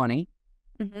time for money,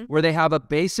 where they have a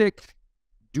basic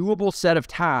doable set of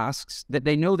tasks that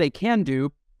they know they can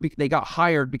do. They got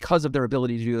hired because of their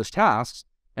ability to do those tasks.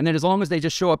 And then as long as they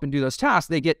just show up and do those tasks,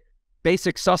 they get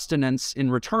basic sustenance in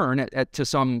return to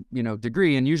some, you know,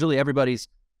 degree. And usually everybody's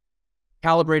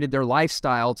calibrated their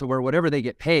lifestyle to where whatever they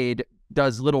get paid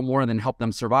does little more than help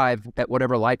them survive at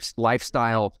whatever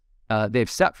lifestyle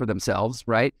they've set for themselves,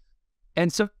 right?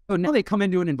 And so now they come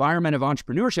into an environment of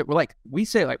entrepreneurship where we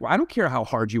say, well, I don't care how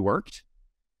hard you worked.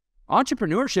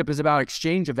 Entrepreneurship is about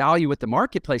exchange of value with the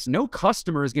marketplace. No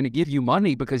customer is going to give you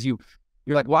money because you're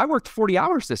like, well, I worked 40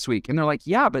 hours this week. And they're like,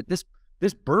 yeah, but this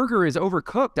burger is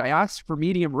overcooked. I asked for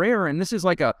medium rare, and this is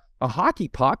like a hockey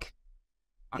puck.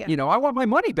 Yeah. You know, I want my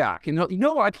money back. And you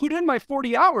know, I put in my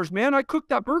 40 hours, man. I cooked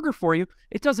that burger for you.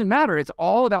 It doesn't matter. It's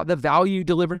all about the value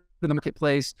delivered to the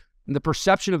marketplace and the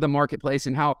perception of the marketplace,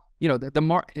 and how, you know,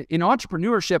 in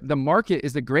entrepreneurship, the market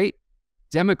is the great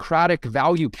democratic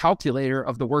value calculator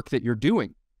of the work that you're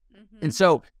doing. And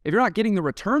so if you're not getting the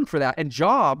return for that, and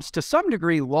jobs to some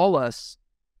degree lull us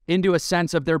into a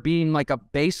sense of there being like a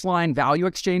baseline value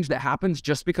exchange that happens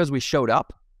just because we showed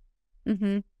up. I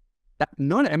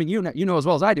mean, you know as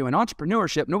well as I do, in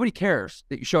entrepreneurship, nobody cares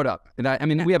that you showed up.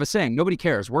 And we have a saying, nobody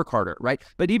cares, work harder, right?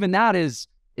 But even that is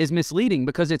misleading,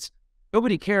 because it's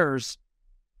nobody cares.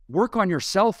 Work on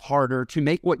yourself harder to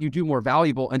make what you do more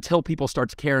valuable until people start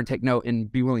to care and take note and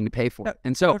be willing to pay for it.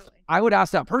 And so totally. I would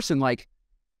ask that person, like,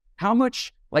 how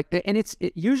much, and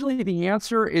usually the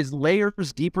answer is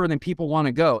layers deeper than people want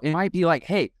to go. It might be like,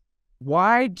 hey,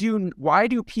 why did you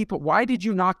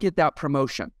not get that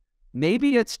promotion?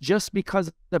 Maybe it's just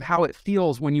because of how it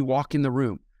feels when you walk in the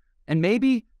room. And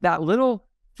maybe that little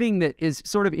thing that is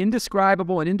sort of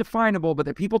indescribable and indefinable, but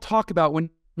that people talk about when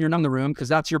you're not in the room, because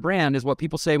that's your brand, is what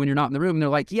people say when you're not in the room. And they're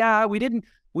like, yeah, we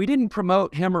didn't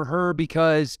promote him or her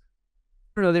because,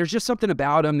 I don't know, there's just something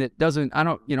about them that doesn't,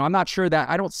 I'm not sure that,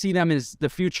 I don't see them as the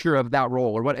future of that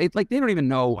role or what. Like, they don't even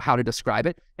know how to describe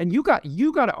it. And you got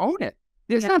to own it.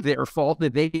 It's not their fault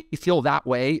that they feel that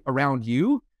way around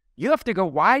you. You have to go,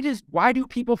 why do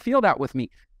people feel that with me?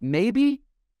 Maybe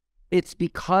it's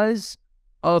because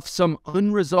of some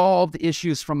unresolved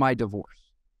issues from my divorce.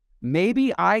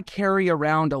 Maybe I carry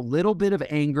around a little bit of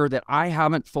anger that I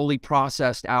haven't fully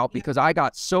processed out because I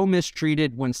got so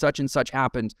mistreated when such and such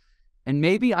happened. And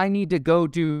maybe I need to go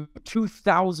do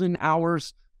 2,000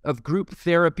 hours of group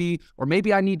therapy, or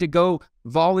maybe I need to go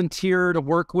volunteer to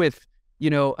work with,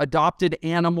 adopted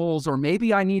animals, or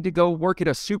maybe I need to go work at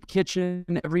a soup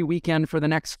kitchen every weekend for the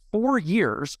next 4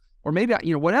 years, or maybe,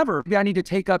 whatever. Maybe I need to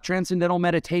take up transcendental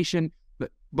meditation, but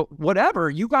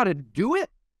whatever, you got to do it,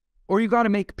 or you got to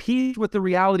make peace with the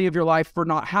reality of your life for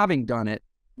not having done it,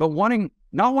 but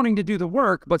not wanting to do the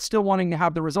work, but still wanting to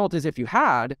have the result as if you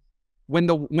had, when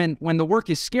the work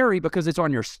is scary because it's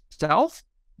on yourself.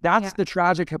 That's the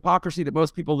tragic hypocrisy that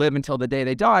most people live until the day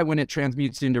they die, when it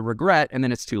transmutes into regret, and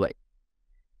then it's too late.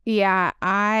 Yeah,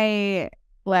 I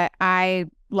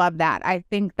love that. I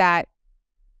think that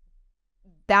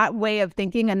way of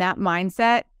thinking and that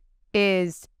mindset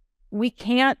is, we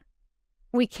can't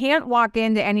walk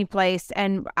into any place,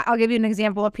 and I'll give you an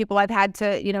example of people I've had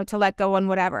to let go and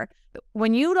whatever.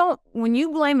 When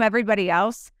you blame everybody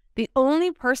else, the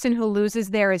only person who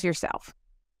loses there is yourself.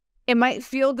 It might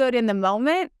feel good in the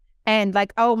moment and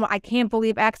like, oh, I can't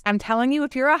believe X. I'm telling you,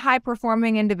 if you're a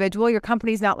high-performing individual, your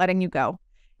company's not letting you go.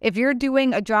 If you're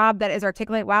doing a job that is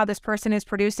articulate, wow, this person is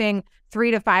producing 3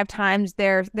 to 5 times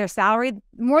their salary,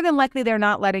 more than likely they're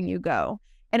not letting you go.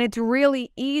 And it's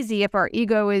really easy, if our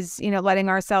ego is, letting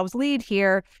ourselves lead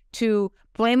here, to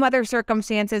blame other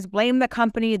circumstances, blame the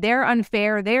company, they're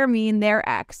unfair, they're mean, they're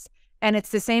X. And it's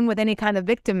the same with any kind of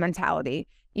victim mentality.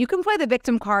 You can play the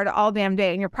victim card all damn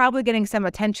day and you're probably getting some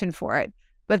attention for it.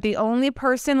 But the only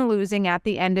person losing at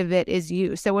the end of it is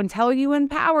you. So until you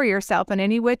empower yourself in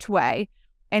any which way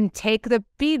and take the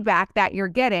feedback that you're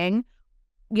getting,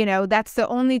 that's the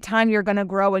only time you're going to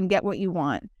grow and get what you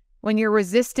want. When you're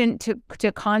resistant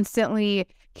to constantly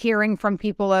hearing from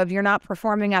people of you're not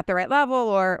performing at the right level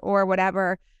or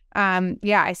whatever,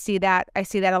 I see that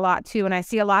a lot too. And I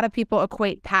see a lot of people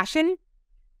equate passion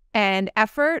and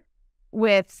effort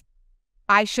with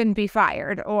I shouldn't be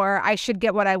fired or I should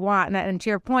get what I want. And to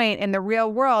your point, in the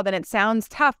real world, and it sounds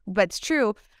tough, but it's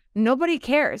true, nobody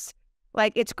cares.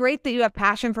 Like, it's great that you have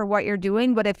passion for what you're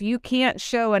doing, but if you can't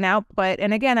show an output,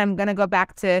 and again, I'm going to go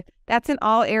back to, that's in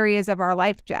all areas of our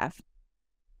life, Jeff.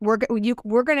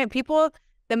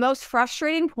 The most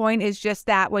frustrating point is just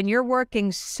that when you're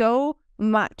working so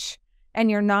much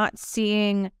and you're not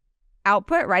seeing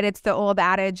output, right? It's the old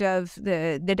adage of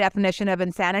the definition of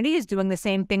insanity is doing the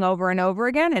same thing over and over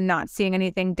again and not seeing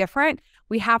anything different.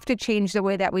 We have to change the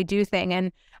way that we do things.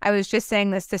 And I was just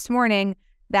saying this morning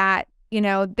that,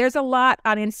 there's a lot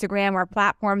on Instagram or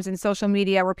platforms and social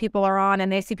media where people are on and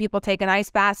they see people taking ice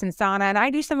baths and sauna. And I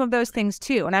do some of those things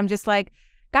too. And I'm just like,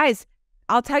 guys,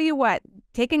 I'll tell you what,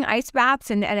 taking ice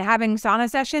baths and having sauna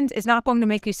sessions is not going to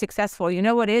make you successful. You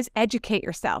know what is? Educate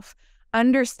yourself.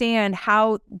 Understand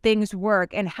how things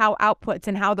work and how outputs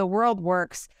and how the world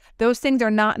works. Those things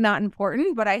are not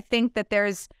important, but I think that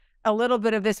there's a little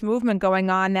bit of this movement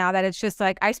going on now that it's just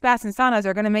like ice baths and saunas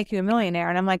are going to make you a millionaire.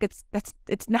 And I'm like,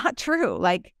 it's not true.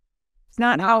 Like, it's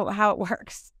not how it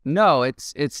works. No,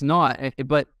 it's not.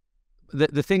 But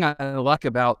the thing I like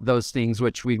about those things,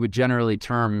 which we would generally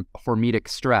term hormetic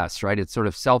stress, right? It's sort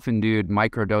of self-induced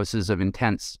microdoses of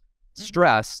intense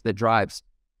stress that drives,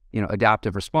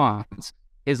 adaptive response,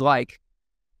 is like,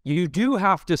 you do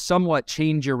have to somewhat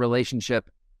change your relationship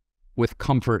with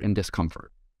comfort and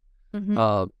discomfort.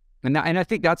 Mm-hmm. And I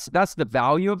think that's the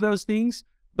value of those things.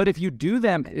 But if you do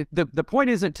them, the point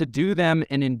isn't to do them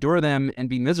and endure them and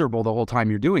be miserable the whole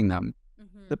time you're doing them.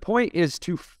 Mm-hmm. The point is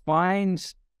to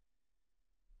find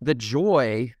the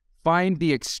joy, find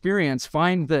the experience,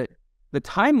 find the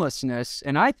timelessness,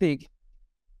 and I think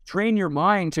train your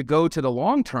mind to go to the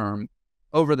long term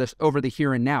over the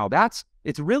here and now.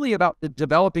 It's really about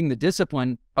developing the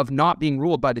discipline of not being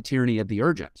ruled by the tyranny of the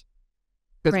urgent.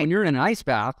 Because when you're in an ice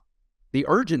bath, the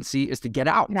urgency is to get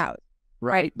out.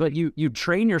 Right? But you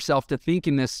train yourself to think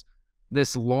in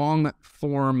this long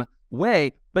form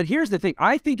way. But here's the thing.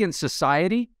 I think in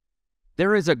society,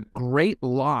 there is a great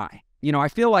lie I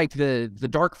feel like the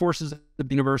dark forces of the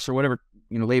universe, or whatever,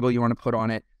 label you want to put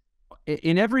on it,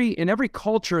 in every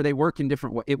culture, they work in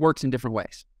different ways. It works in different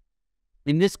ways.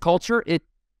 In this culture, it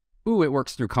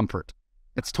works through comfort.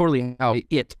 That's totally how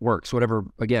it works. Whatever,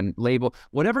 again, label,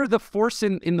 whatever the force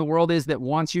in the world is that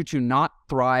wants you to not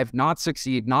thrive, not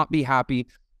succeed, not be happy,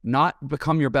 not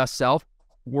become your best self,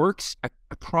 works, I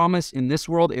promise, in this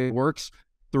world, it works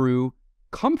through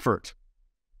comfort.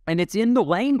 And it's in the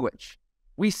language.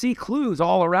 We see clues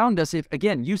all around us. If,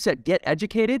 again, you said get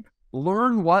educated,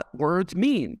 learn what words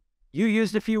mean. You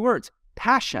used a few words.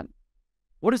 Passion.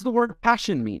 What does the word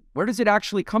passion mean? Where does it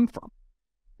actually come from?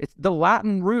 The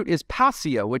Latin root is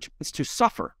passio, which means to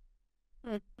suffer.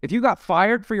 If you got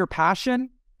fired for your passion,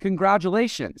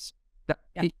 congratulations.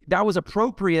 That was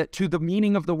appropriate to the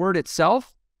meaning of the word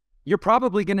itself. You're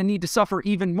probably going to need to suffer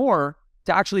even more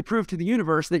to actually prove to the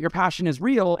universe that your passion is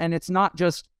real and it's not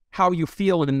just how you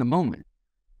feel in the moment.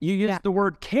 You use the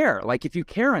word care, like if you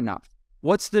care enough.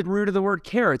 What's the root of the word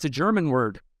care? It's a German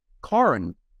word,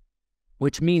 Karen,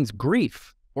 which means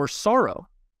grief or sorrow.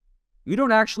 You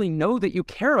don't actually know that you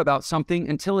care about something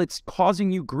until it's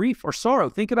causing you grief or sorrow.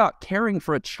 Think about caring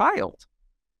for a child.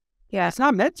 Yeah, it's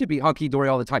not meant to be hunky-dory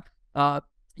all the time.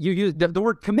 You use the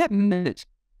word commitment.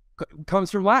 Comes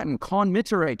from Latin,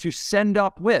 conmittere, to send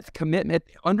up with. Commitment,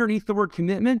 underneath the word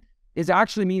commitment,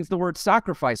 actually means the word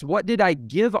sacrifice. What did I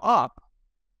give up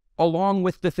along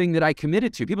with the thing that I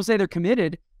committed to? People say they're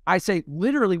committed. I say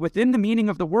literally within the meaning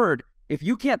of the word, if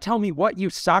you can't tell me what you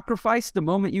sacrificed the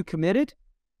moment you committed,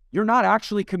 you're not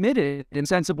actually committed in the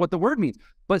sense of what the word means.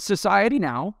 But society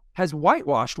now has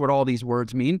whitewashed what all these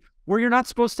words mean, where you're not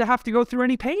supposed to have to go through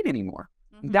any pain anymore.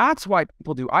 That's why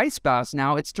people do ice baths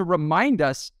now. It's to remind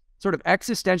us sort of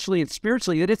existentially and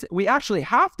spiritually that we actually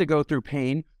have to go through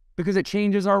pain because it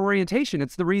changes our orientation.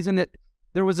 It's the reason that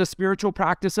there was a spiritual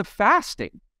practice of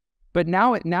fasting. But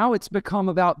now it's become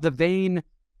about the vain,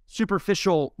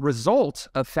 superficial result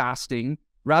of fasting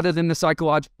rather than the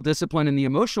psychological discipline and the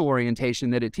emotional orientation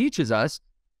that it teaches us.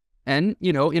 And,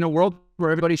 in a world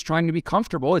where everybody's trying to be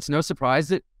comfortable, it's no surprise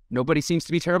that nobody seems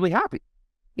to be terribly happy.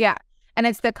 Yeah. And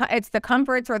it's the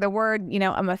comforts or the word,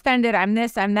 I'm offended, I'm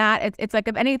this, I'm that. It's like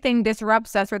if anything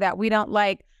disrupts us or that we don't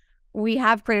like, we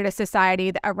have created a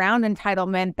society around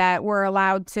entitlement that we're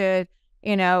allowed to,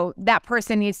 that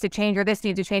person needs to change or this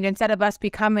needs to change, instead of us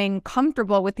becoming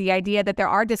comfortable with the idea that there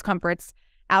are discomforts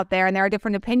out there and there are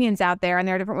different opinions out there and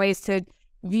there are different ways to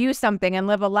view something and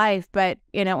live a life. But,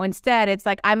 instead it's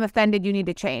like, I'm offended, you need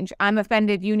to change. I'm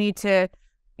offended, you need to,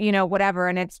 whatever.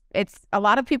 And it's a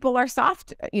lot of people are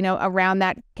soft, around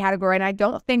that category. And I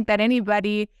don't think that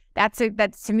anybody, that's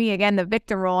to me, again, the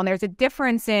victim role. And there's a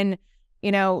difference in,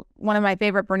 one of my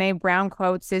favorite Brene Brown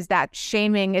quotes is that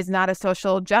shaming is not a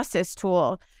social justice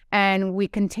tool. And we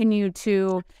continue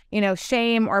to,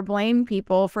 shame or blame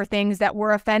people for things that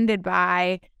we're offended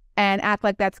by and act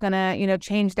like that's going to,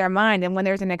 change their mind. And when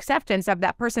there's an acceptance of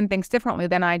that person thinks differently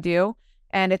than I do,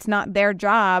 and it's not their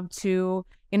job to,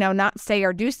 not say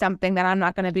or do something that I'm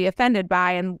not going to be offended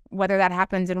by, and whether that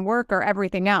happens in work or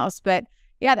everything else. But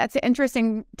yeah, that's an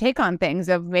interesting take on things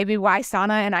of maybe why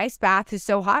sauna and ice bath is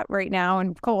so hot right now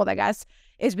and cold, I guess,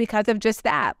 is because of just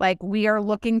that. Like, we are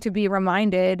looking to be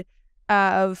reminded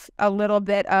of a little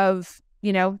bit of,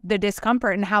 the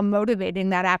discomfort and how motivating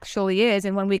that actually is.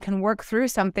 And when we can work through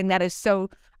something that is so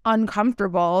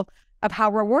uncomfortable, of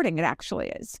how rewarding it actually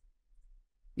is.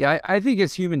 Yeah, I think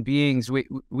as human beings,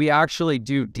 we actually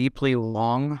do deeply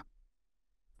long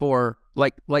for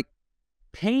like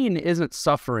pain isn't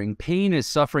suffering. Pain is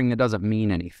suffering that doesn't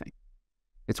mean anything.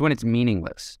 It's when it's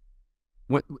meaningless.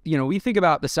 We think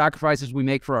about the sacrifices we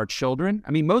make for our children.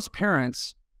 I mean, most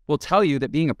parents will tell you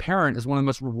that being a parent is one of the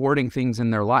most rewarding things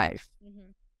in their life.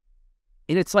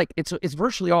 And it's like, it's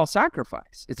virtually all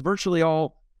sacrifice. It's virtually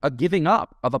all a giving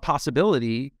up of a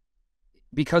possibility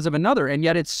because of another. And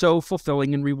yet it's so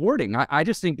fulfilling and rewarding. I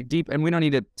just think and we don't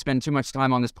need to spend too much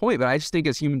time on this point, but I just think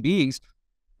as human beings,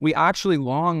 we actually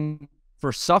long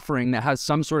for suffering that has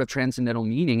some sort of transcendental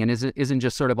meaning and isn't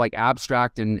just sort of like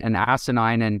abstract and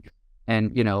asinine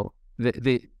and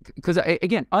because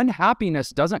again, unhappiness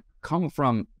doesn't come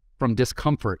from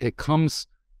discomfort. It comes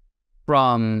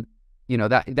from,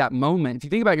 that moment. If you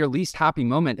think about your least happy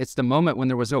moment, it's the moment when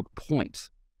there was no point.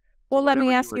 Well, let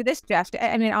me ask you this, Jeff.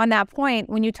 I mean, on that point,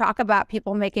 when you talk about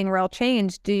people making real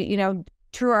change, true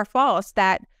or false,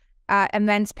 that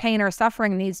immense pain or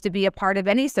suffering needs to be a part of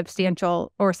any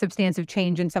substantial or substantive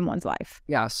change in someone's life?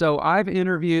 Yeah. So I've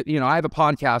interviewed, I have a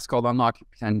podcast called Unlock Your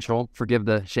Potential. Forgive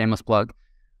the shameless plug.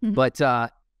 But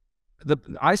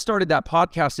I started that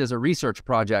podcast as a research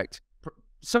project.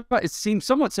 So it seems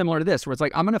somewhat similar to this, where it's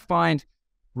like, I'm going to find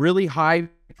really high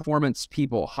performance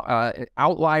people,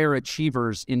 outlier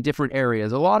achievers in different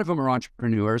areas. A lot of them are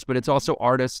entrepreneurs, but it's also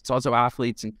artists, it's also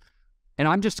athletes. And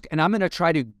I'm going to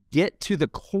try to get to the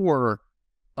core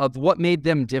of what made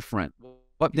them different,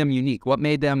 what made them unique, what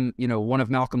made them, one of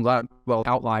Malcolm Gladwell's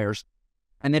outliers.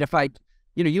 And then if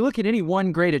you look at any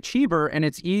one great achiever and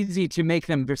it's easy to make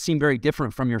them seem very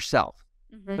different from yourself.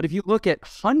 Mm-hmm. But if you look at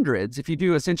hundreds, if you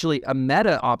do essentially a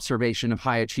meta observation of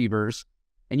high achievers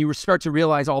and you start to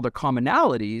realize all the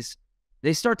commonalities,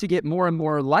 they start to get more and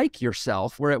more like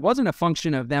yourself, where it wasn't a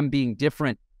function of them being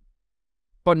different.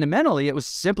 Fundamentally, it was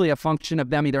simply a function of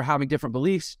them either having different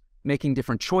beliefs, making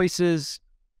different choices,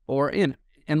 and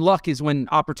luck is when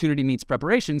opportunity meets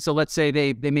preparation. So let's say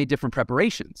they made different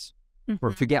preparations, mm-hmm.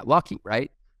 or to get lucky, right?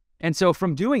 And so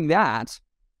from doing that,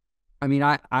 I mean,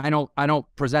 I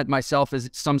don't present myself as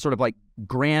some sort of like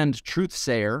grand truth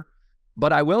sayer,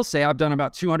 but I will say I've done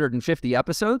about 250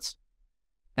 episodes,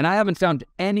 and I haven't found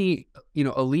any,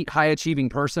 elite high achieving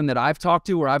person that I've talked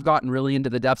to where I've gotten really into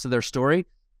the depths of their story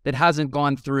that hasn't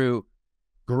gone through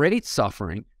great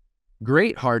suffering,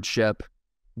 great hardship,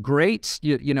 great,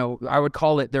 I would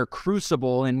call it their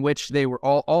crucible in which they were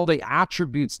all the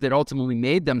attributes that ultimately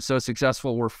made them so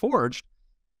successful were forged.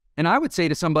 And I would say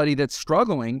to somebody that's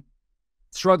struggling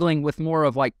with more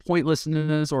of like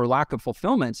pointlessness or lack of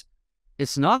fulfillment,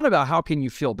 it's not about how can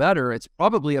you feel better. It's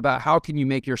probably about how can you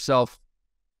make yourself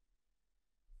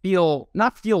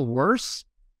not feel worse,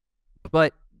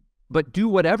 but do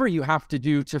whatever you have to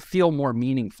do to feel more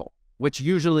meaningful, which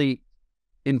usually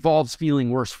involves feeling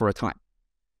worse for a time.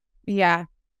 Yeah.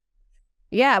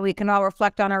 Yeah, we can all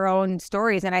reflect on our own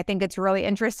stories. And I think it's really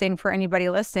interesting for anybody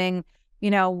listening,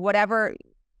 whatever,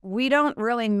 we don't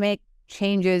really make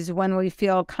changes when we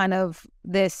feel kind of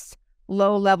this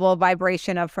low level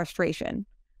vibration of frustration,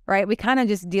 right? We kind of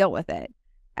just deal with it.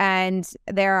 And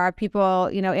there are people,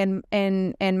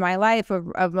 in my life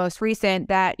of most recent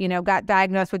that, got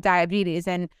diagnosed with diabetes,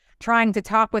 and trying to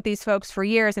talk with these folks for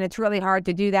years. And it's really hard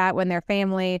to do that when their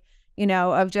family,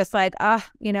 of just like,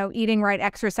 eating right,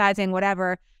 exercising,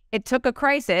 whatever. It took a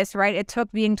crisis, right? It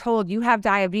took being told you have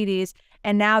diabetes,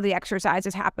 and now the exercise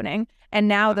is happening. And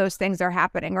now those things are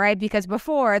happening, right? Because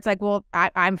before it's like, well,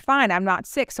 I'm fine. I'm not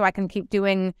sick, so I can keep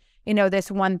doing, this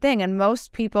one thing. And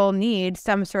most people need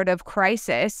some sort of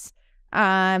crisis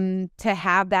to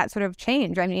have that sort of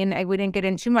change. I mean, we didn't get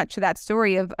into too much of that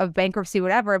story of bankruptcy,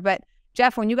 whatever. But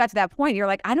Jeff, when you got to that point, you're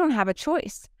like, I don't have a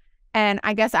choice. And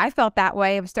I guess I felt that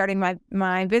way of starting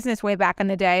my business way back in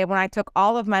the day when I took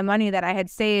all of my money that I had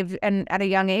saved and at a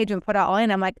young age and put it all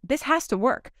in. I'm like, this has to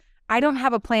work. I don't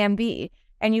have a plan B.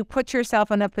 And you put yourself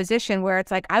in a position where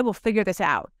it's like, I will figure this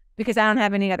out because I don't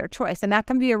have any other choice. And that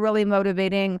can be a really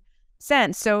motivating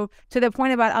sense. So to the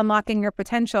point about unlocking your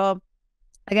potential,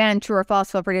 again, true or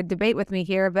false, feel free to debate with me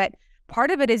here, but part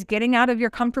of it is getting out of your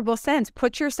comfortable sense.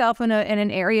 Put yourself in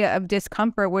an area of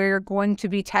discomfort where you're going to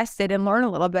be tested and learn a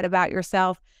little bit about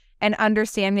yourself and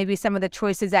understand maybe some of the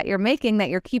choices that you're making that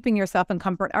you're keeping yourself in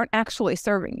comfort aren't actually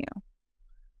serving you.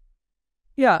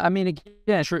 Yeah, I mean,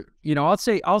 again, true.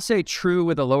 I'll say true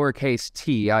with a lowercase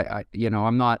t. I'd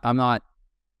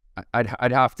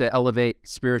have to elevate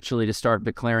spiritually to start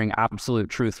declaring absolute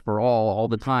truth for all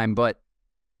the time. But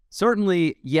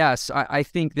certainly, yes, I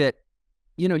think that,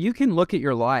 you can look at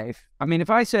your life. I mean, if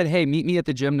I said, hey, meet me at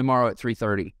the gym tomorrow at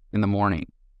 3:30 in the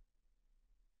morning,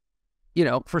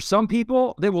 for some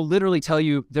people, they will literally tell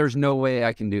you there's no way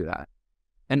I can do that.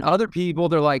 And other people,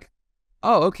 they're like,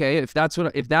 oh, okay, if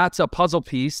that's a puzzle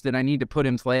piece that I need to put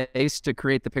in place to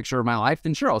create the picture of my life,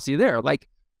 then sure, I'll see you there. Like,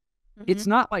 It's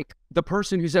not like the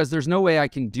person who says there's no way I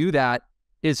can do that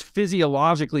is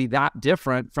physiologically that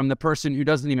different from the person who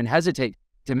doesn't even hesitate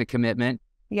to make commitment.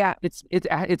 Yeah.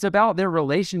 It's about their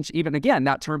relationship. Even again,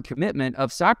 that term commitment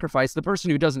of sacrifice, the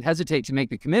person who doesn't hesitate to make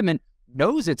the commitment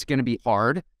knows it's going to be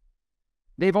hard.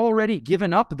 They've already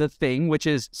given up the thing, which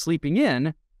is sleeping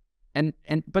in.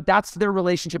 But that's their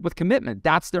relationship with commitment.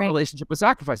 That's their relationship with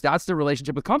sacrifice. That's their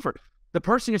relationship with comfort. The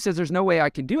person who says there's no way I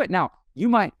can do it. Now, you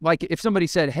might, like, if somebody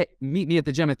said, hey, meet me at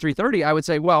the gym at 3:30, I would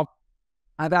say, well,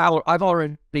 I've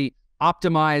already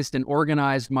optimized and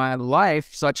organized my life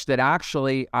such that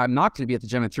actually I'm not going to be at the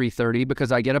gym at 3:30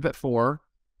 because I get up at 4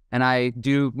 and I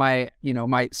do my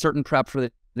certain prep for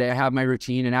the day. I have my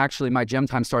routine, and actually my gym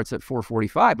time starts at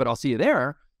 4:45, but I'll see you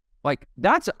there. Like,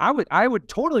 I would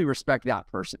totally respect that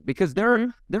person because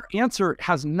their answer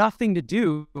has nothing to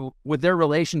do with their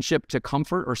relationship to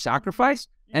comfort or sacrifice.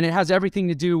 And it has everything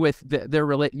to do with their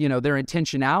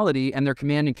intentionality and their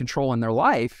command and control in their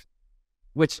life,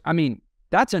 which, I mean,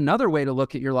 that's another way to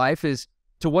look at your life is,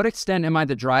 to what extent am I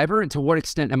the driver and to what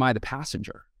extent am I the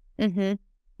passenger?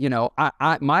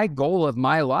 my goal of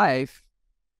my life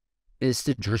is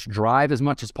to just drive as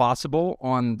much as possible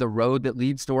on the road that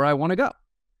leads to where I want to go.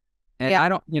 And I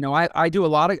don't, I do a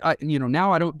lot of,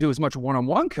 now I don't do as much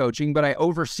one-on-one coaching, but I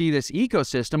oversee this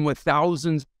ecosystem with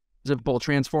thousands of people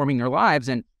transforming their lives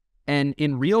and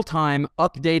in real time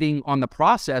updating on the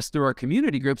process through our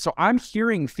community group. So I'm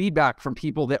hearing feedback from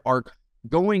people that are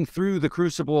going through the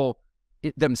crucible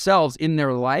themselves in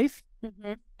their life.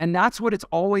 Mm-hmm. And that's what it's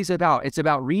always about. It's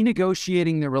about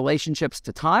renegotiating the relationships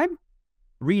to time,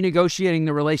 renegotiating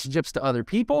the relationships to other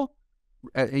people,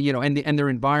 and their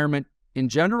environment in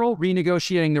general,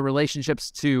 renegotiating the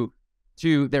relationships to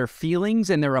their feelings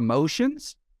and their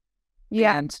emotions.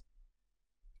 Yeah. And,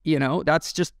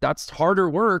 that's harder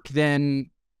work than,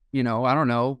 I don't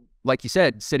know, like you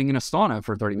said, sitting in a sauna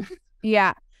for 30 minutes.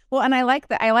 Yeah. Well, and I like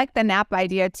the nap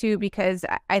idea too, because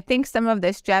I think some of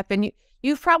this, Jeff, and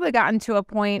you've probably gotten to a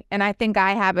point, and I think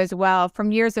I have as well,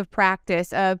 from years of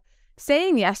practice of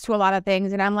saying yes to a lot of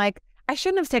things. And I'm like, I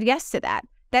shouldn't have said yes to that.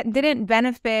 That didn't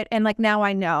benefit. And like, now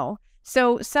I know.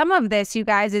 So some of this, you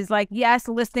guys, is like, yes,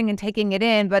 listening and taking it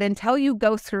in, but until you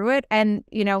go through it and,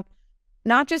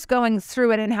 not just going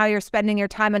through it and how you're spending your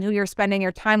time and who you're spending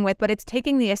your time with, but it's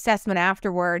taking the assessment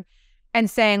afterward and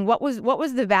saying, what was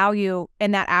the value in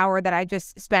that hour that I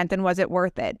just spent, and was it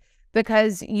worth it?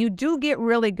 Because you do get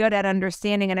really good at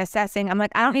understanding and assessing. I'm like,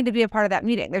 I don't need to be a part of that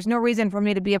meeting. There's no reason for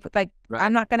me to be right.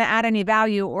 I'm not going to add any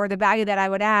value, or the value that I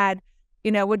would add,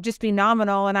 would just be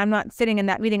nominal. And I'm not sitting in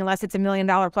that meeting unless it's $1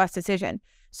 million plus decision.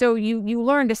 So you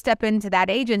learn to step into that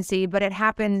agency, but it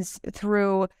happens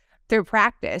through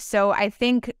practice. So I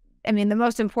think, the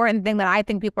most important thing that I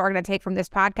think people are going to take from this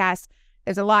podcast,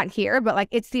 there's a lot here, but like,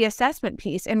 it's the assessment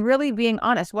piece and really being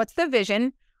honest. What's the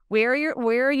vision? Where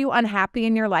are you unhappy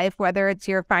in your life? Whether it's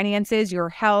your finances, your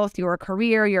health, your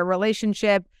career, your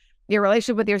relationship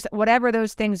with your, whatever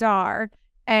those things are.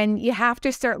 And you have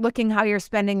to start looking how you're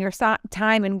spending your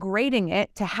time and grading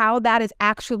it to how that is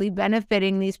actually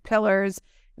benefiting these pillars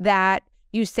that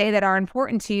you say that are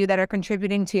important to you, that are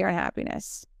contributing to your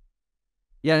happiness.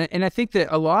 Yeah, and I think that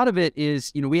a lot of it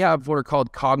is, we have what are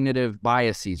called cognitive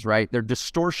biases, right? They're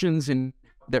distortions in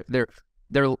they're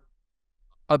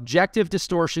objective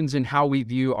distortions in how we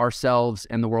view ourselves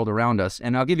and the world around us.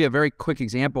 And I'll give you a very quick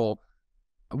example.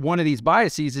 One of these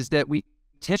biases is that we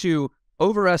tend to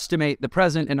overestimate the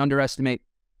present and underestimate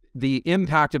the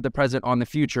impact of the present on the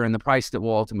future and the price that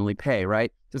we'll ultimately pay,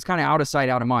 right? So it's kind of out of sight,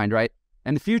 out of mind, right?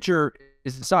 And the future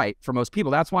is the sight for most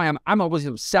people. That's why I'm always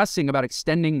obsessing about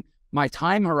extending my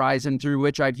time horizon through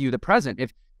which I view the present.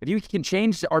 If you can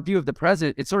change our view of the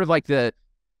present, it's sort of like in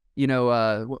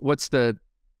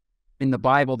the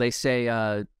Bible, they say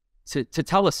to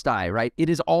telestai, right? It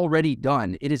is already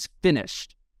done. It is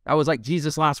finished. That was like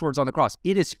Jesus' last words on the cross.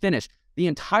 It is finished. The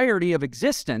entirety of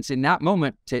existence in that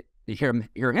moment, to hear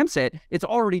him say it, it's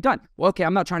already done. Well, okay,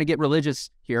 I'm not trying to get religious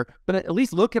here, but at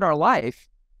least look at our life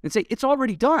and say, it's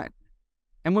already done.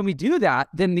 And when we do that,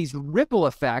 then these ripple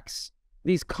effects,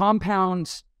 these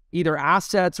compound either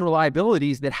assets or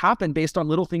liabilities that happen based on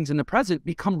little things in the present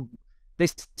they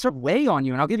sort of weigh on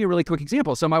you. And I'll give you a really quick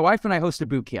example. So my wife and I hosted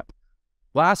boot camp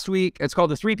last week. It's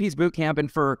called the 3Ps boot camp.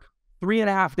 And for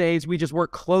 3.5 days, we just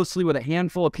worked closely with a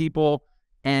handful of people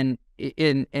and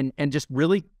just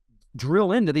really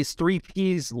drill into these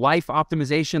 3Ps life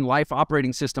optimization, life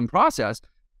operating system process.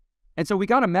 And so we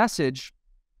got a message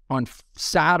on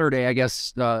Saturday, I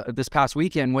guess, this past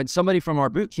weekend, when somebody from our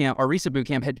recent boot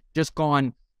camp had just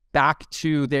gone back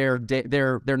to their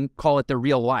call it their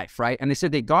real life, right? And they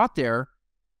said they got there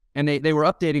and they were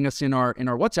updating us in our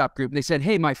WhatsApp group. And they said,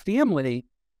 hey, my family,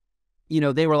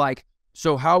 they were like,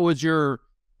 so how was your,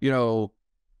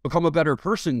 become a better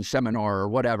person seminar or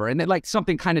whatever? And they like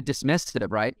something kind of dismissive,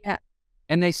 right? Yeah.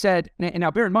 And they said, and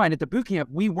now bear in mind, at the boot camp,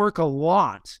 we work a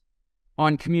lot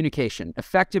on communication,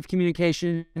 effective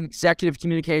communication, executive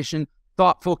communication,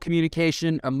 thoughtful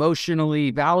communication,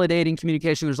 emotionally validating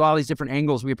communication. There's all these different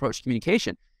angles we approach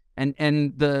communication. And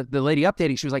the lady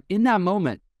updating, she was like, in that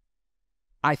moment,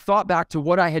 I thought back to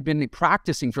what I had been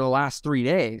practicing for the last 3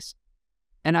 days.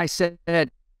 And I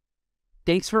said,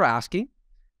 thanks for asking.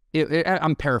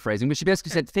 I'm paraphrasing, but she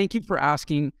basically said, thank you for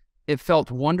asking. It felt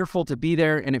wonderful to be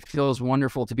there and it feels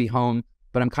wonderful to be home,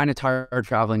 but I'm kind of tired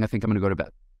traveling. I think I'm going to go to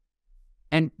bed.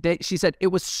 And she said, it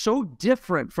was so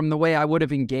different from the way I would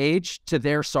have engaged to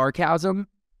their sarcasm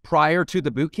prior to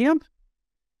the boot camp.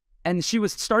 And she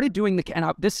started doing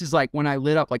this is like when I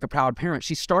lit up like a proud parent.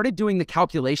 She started doing the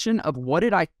calculation of what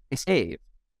did I save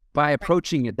by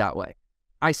approaching it that way.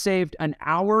 I saved an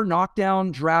hour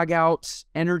knockdown, drag out,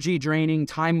 energy draining,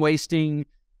 time wasting,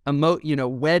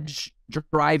 wedge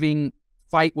driving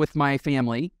fight with my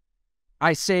family.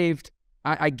 I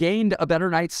gained a better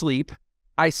night's sleep.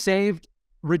 I saved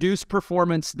reduced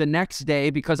performance the next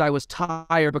day because I was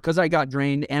tired, because I got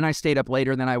drained, and I stayed up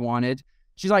later than I wanted.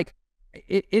 She's like,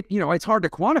 it's hard to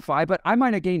quantify, but I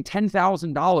might have gained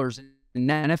 $10,000 in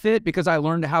benefit because I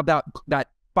learned to have that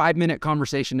 5-minute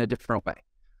conversation a different way.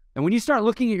 And when you start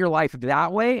looking at your life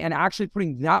that way and actually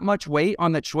putting that much weight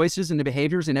on the choices and the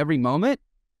behaviors in every moment,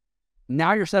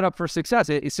 now you're set up for success.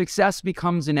 Success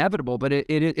becomes inevitable, but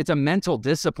it's a mental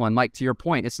discipline. Like, to your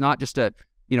point, it's not just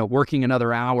working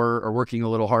another hour or working a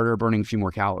little harder, burning a few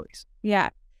more calories. Yeah,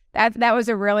 that was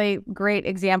a really great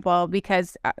example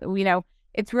because,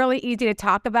 it's really easy to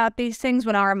talk about these things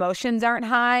when our emotions aren't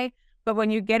high. But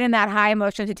when you get in that high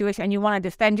emotion situation and you want to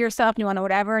defend yourself and you want to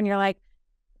whatever, and you're like,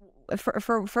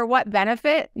 for what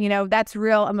benefit? That's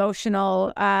real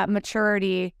emotional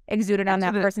maturity exuded on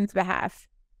that person's behalf.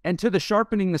 And to the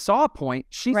sharpening the saw point,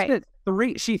 she spent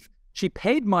she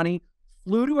paid money,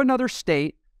 flew to another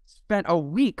state, spent a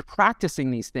week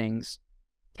practicing these things,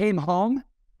 came home,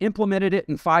 implemented it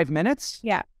in 5 minutes.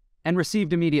 Yeah. And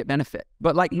received immediate benefit.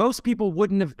 But like most people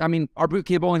wouldn't have, our boot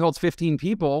camp only holds 15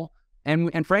 people.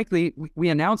 And frankly, we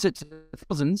announce it to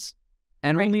thousands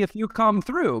and only a few come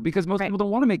through because most people don't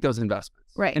want to make those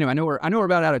investments. Right. Anyway, I know we're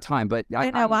about out of time, but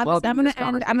I'm going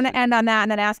to end on that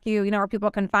and then ask you, where people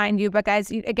can find you. But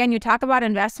guys, again, you talk about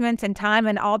investments and time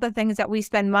and all the things that we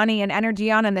spend money and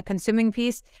energy on and the consuming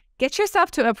piece. Get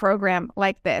yourself to a program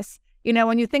like this.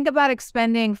 When you think about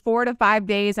expending 4 to 5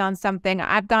 days on something,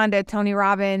 I've gone to Tony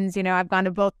Robbins, I've gone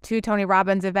to two Tony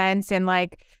Robbins events, and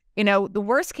the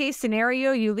worst case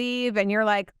scenario, you leave and you're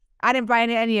like, I didn't buy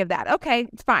into any of that. Okay,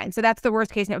 it's fine. So that's the worst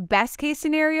case scenario. Best case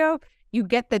scenario, you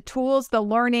get the tools, the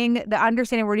learning, the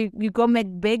understanding where you go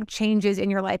make big changes in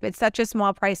your life. It's such a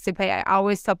small price to pay. I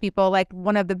always tell people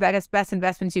one of the best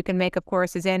investments you can make, of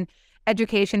course, is in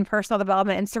education, personal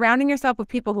development, and surrounding yourself with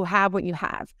people who have what you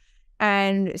have.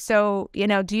 And so,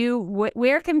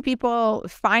 where can people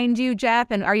find you,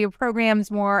 Jeff? And are your programs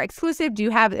more exclusive? Do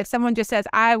you have, if someone just says,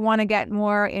 I want to get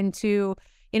more into,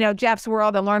 Jeff's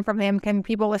world and learn from him, can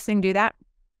people listening do that?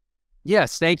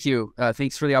 Yes, thank you.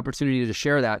 Thanks for the opportunity to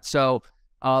share that. So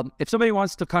if somebody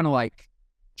wants to kind of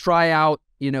try out,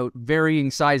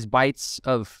 varying size bites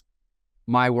of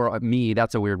my world,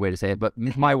 that's a weird way to say it, but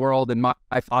my world and my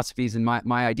philosophies and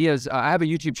my ideas. I have a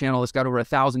YouTube channel that's got over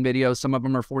 1,000 videos. Some of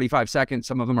them are 45 seconds.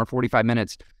 Some of them are 45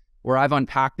 minutes where I've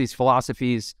unpacked these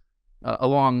philosophies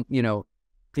along,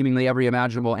 seemingly every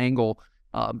imaginable angle.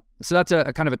 So that's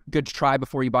a kind of a good try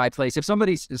before you buy a place.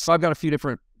 So I've got a few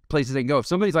different places they can go. If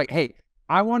somebody's like, hey,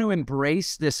 I want to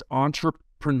embrace this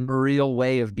entrepreneurial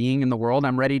way of being in the world,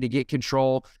 I'm ready to get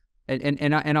control.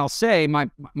 And I'll say my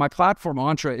platform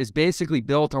Entra is basically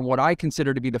built on what I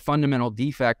consider to be the fundamental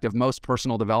defect of most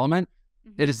personal development.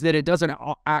 It is that it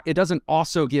doesn't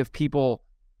also give people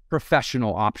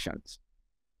professional options.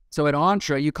 So at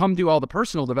Entra, you come do all the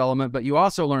personal development, but you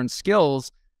also learn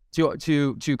skills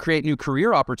to create new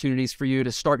career opportunities for you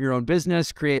to start your own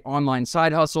business, create online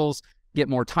side hustles, get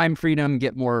more time freedom,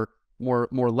 get more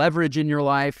leverage in your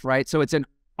life, right? So it's an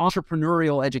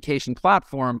entrepreneurial education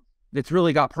platform that's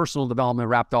really got personal development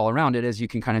wrapped all around it, as you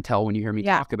can kind of tell when you hear me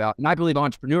talk about. And I believe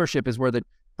entrepreneurship is where the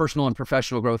personal and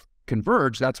professional growth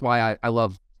converge. That's why I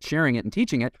love sharing it and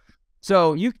teaching it.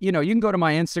 So you can go to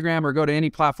my Instagram or go to any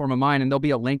platform of mine and there'll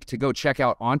be a link to go check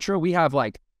out Entra. We have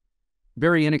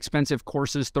very inexpensive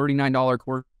courses, $39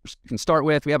 course you can start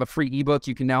with. We have a free ebook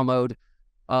you can download.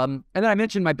 And then I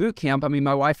mentioned my boot camp.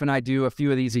 My wife and I do a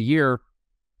few of these a year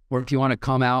where if you want to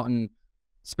come out and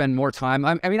spend more time.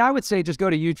 I would say just go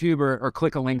to YouTube or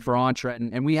click a link for Entra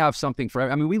and we have something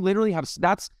for, we literally have,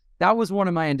 that was one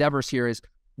of my endeavors here is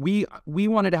we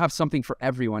wanted to have something for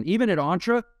everyone. Even at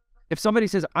Entra, if somebody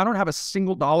says, I don't have a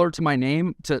single dollar to my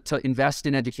name to invest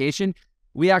in education,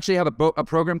 we actually have a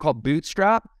program called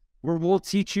Bootstrap where we'll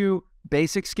teach you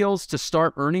basic skills to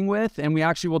start earning with. And we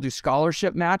actually will do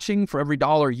scholarship matching for every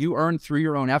dollar you earn through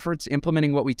your own efforts,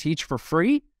 implementing what we teach for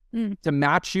free. To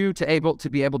match you to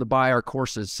be able to buy our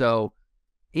courses. So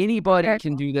anybody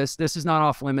can do this. This is not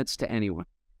off limits to anyone.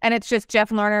 And it's just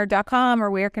jefflerner.com or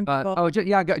where can people?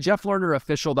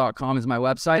 jefflernerofficial.com is my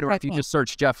website, Okay, or if you just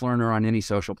search Jeff Lerner on any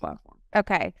social platform.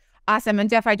 Okay, awesome. And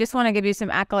Jeff, I just want to give you some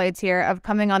accolades here of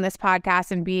coming on this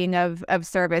podcast and being of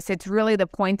service. It's really the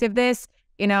point of this.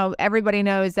 Everybody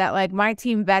knows that my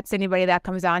team vets anybody that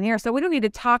comes on here. So we don't need to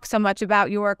talk so much about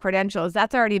your credentials.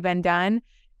 That's already been done.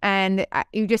 And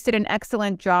you just did an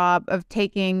excellent job of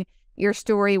taking your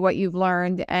story, what you've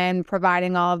learned, and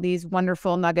providing all of these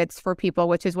wonderful nuggets for people,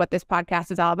 which is what this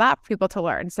podcast is all about, for people to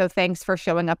learn. So thanks for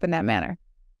showing up in that manner.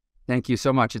 Thank you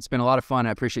so much. It's been a lot of fun. I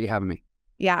appreciate you having me.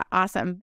 Yeah, awesome.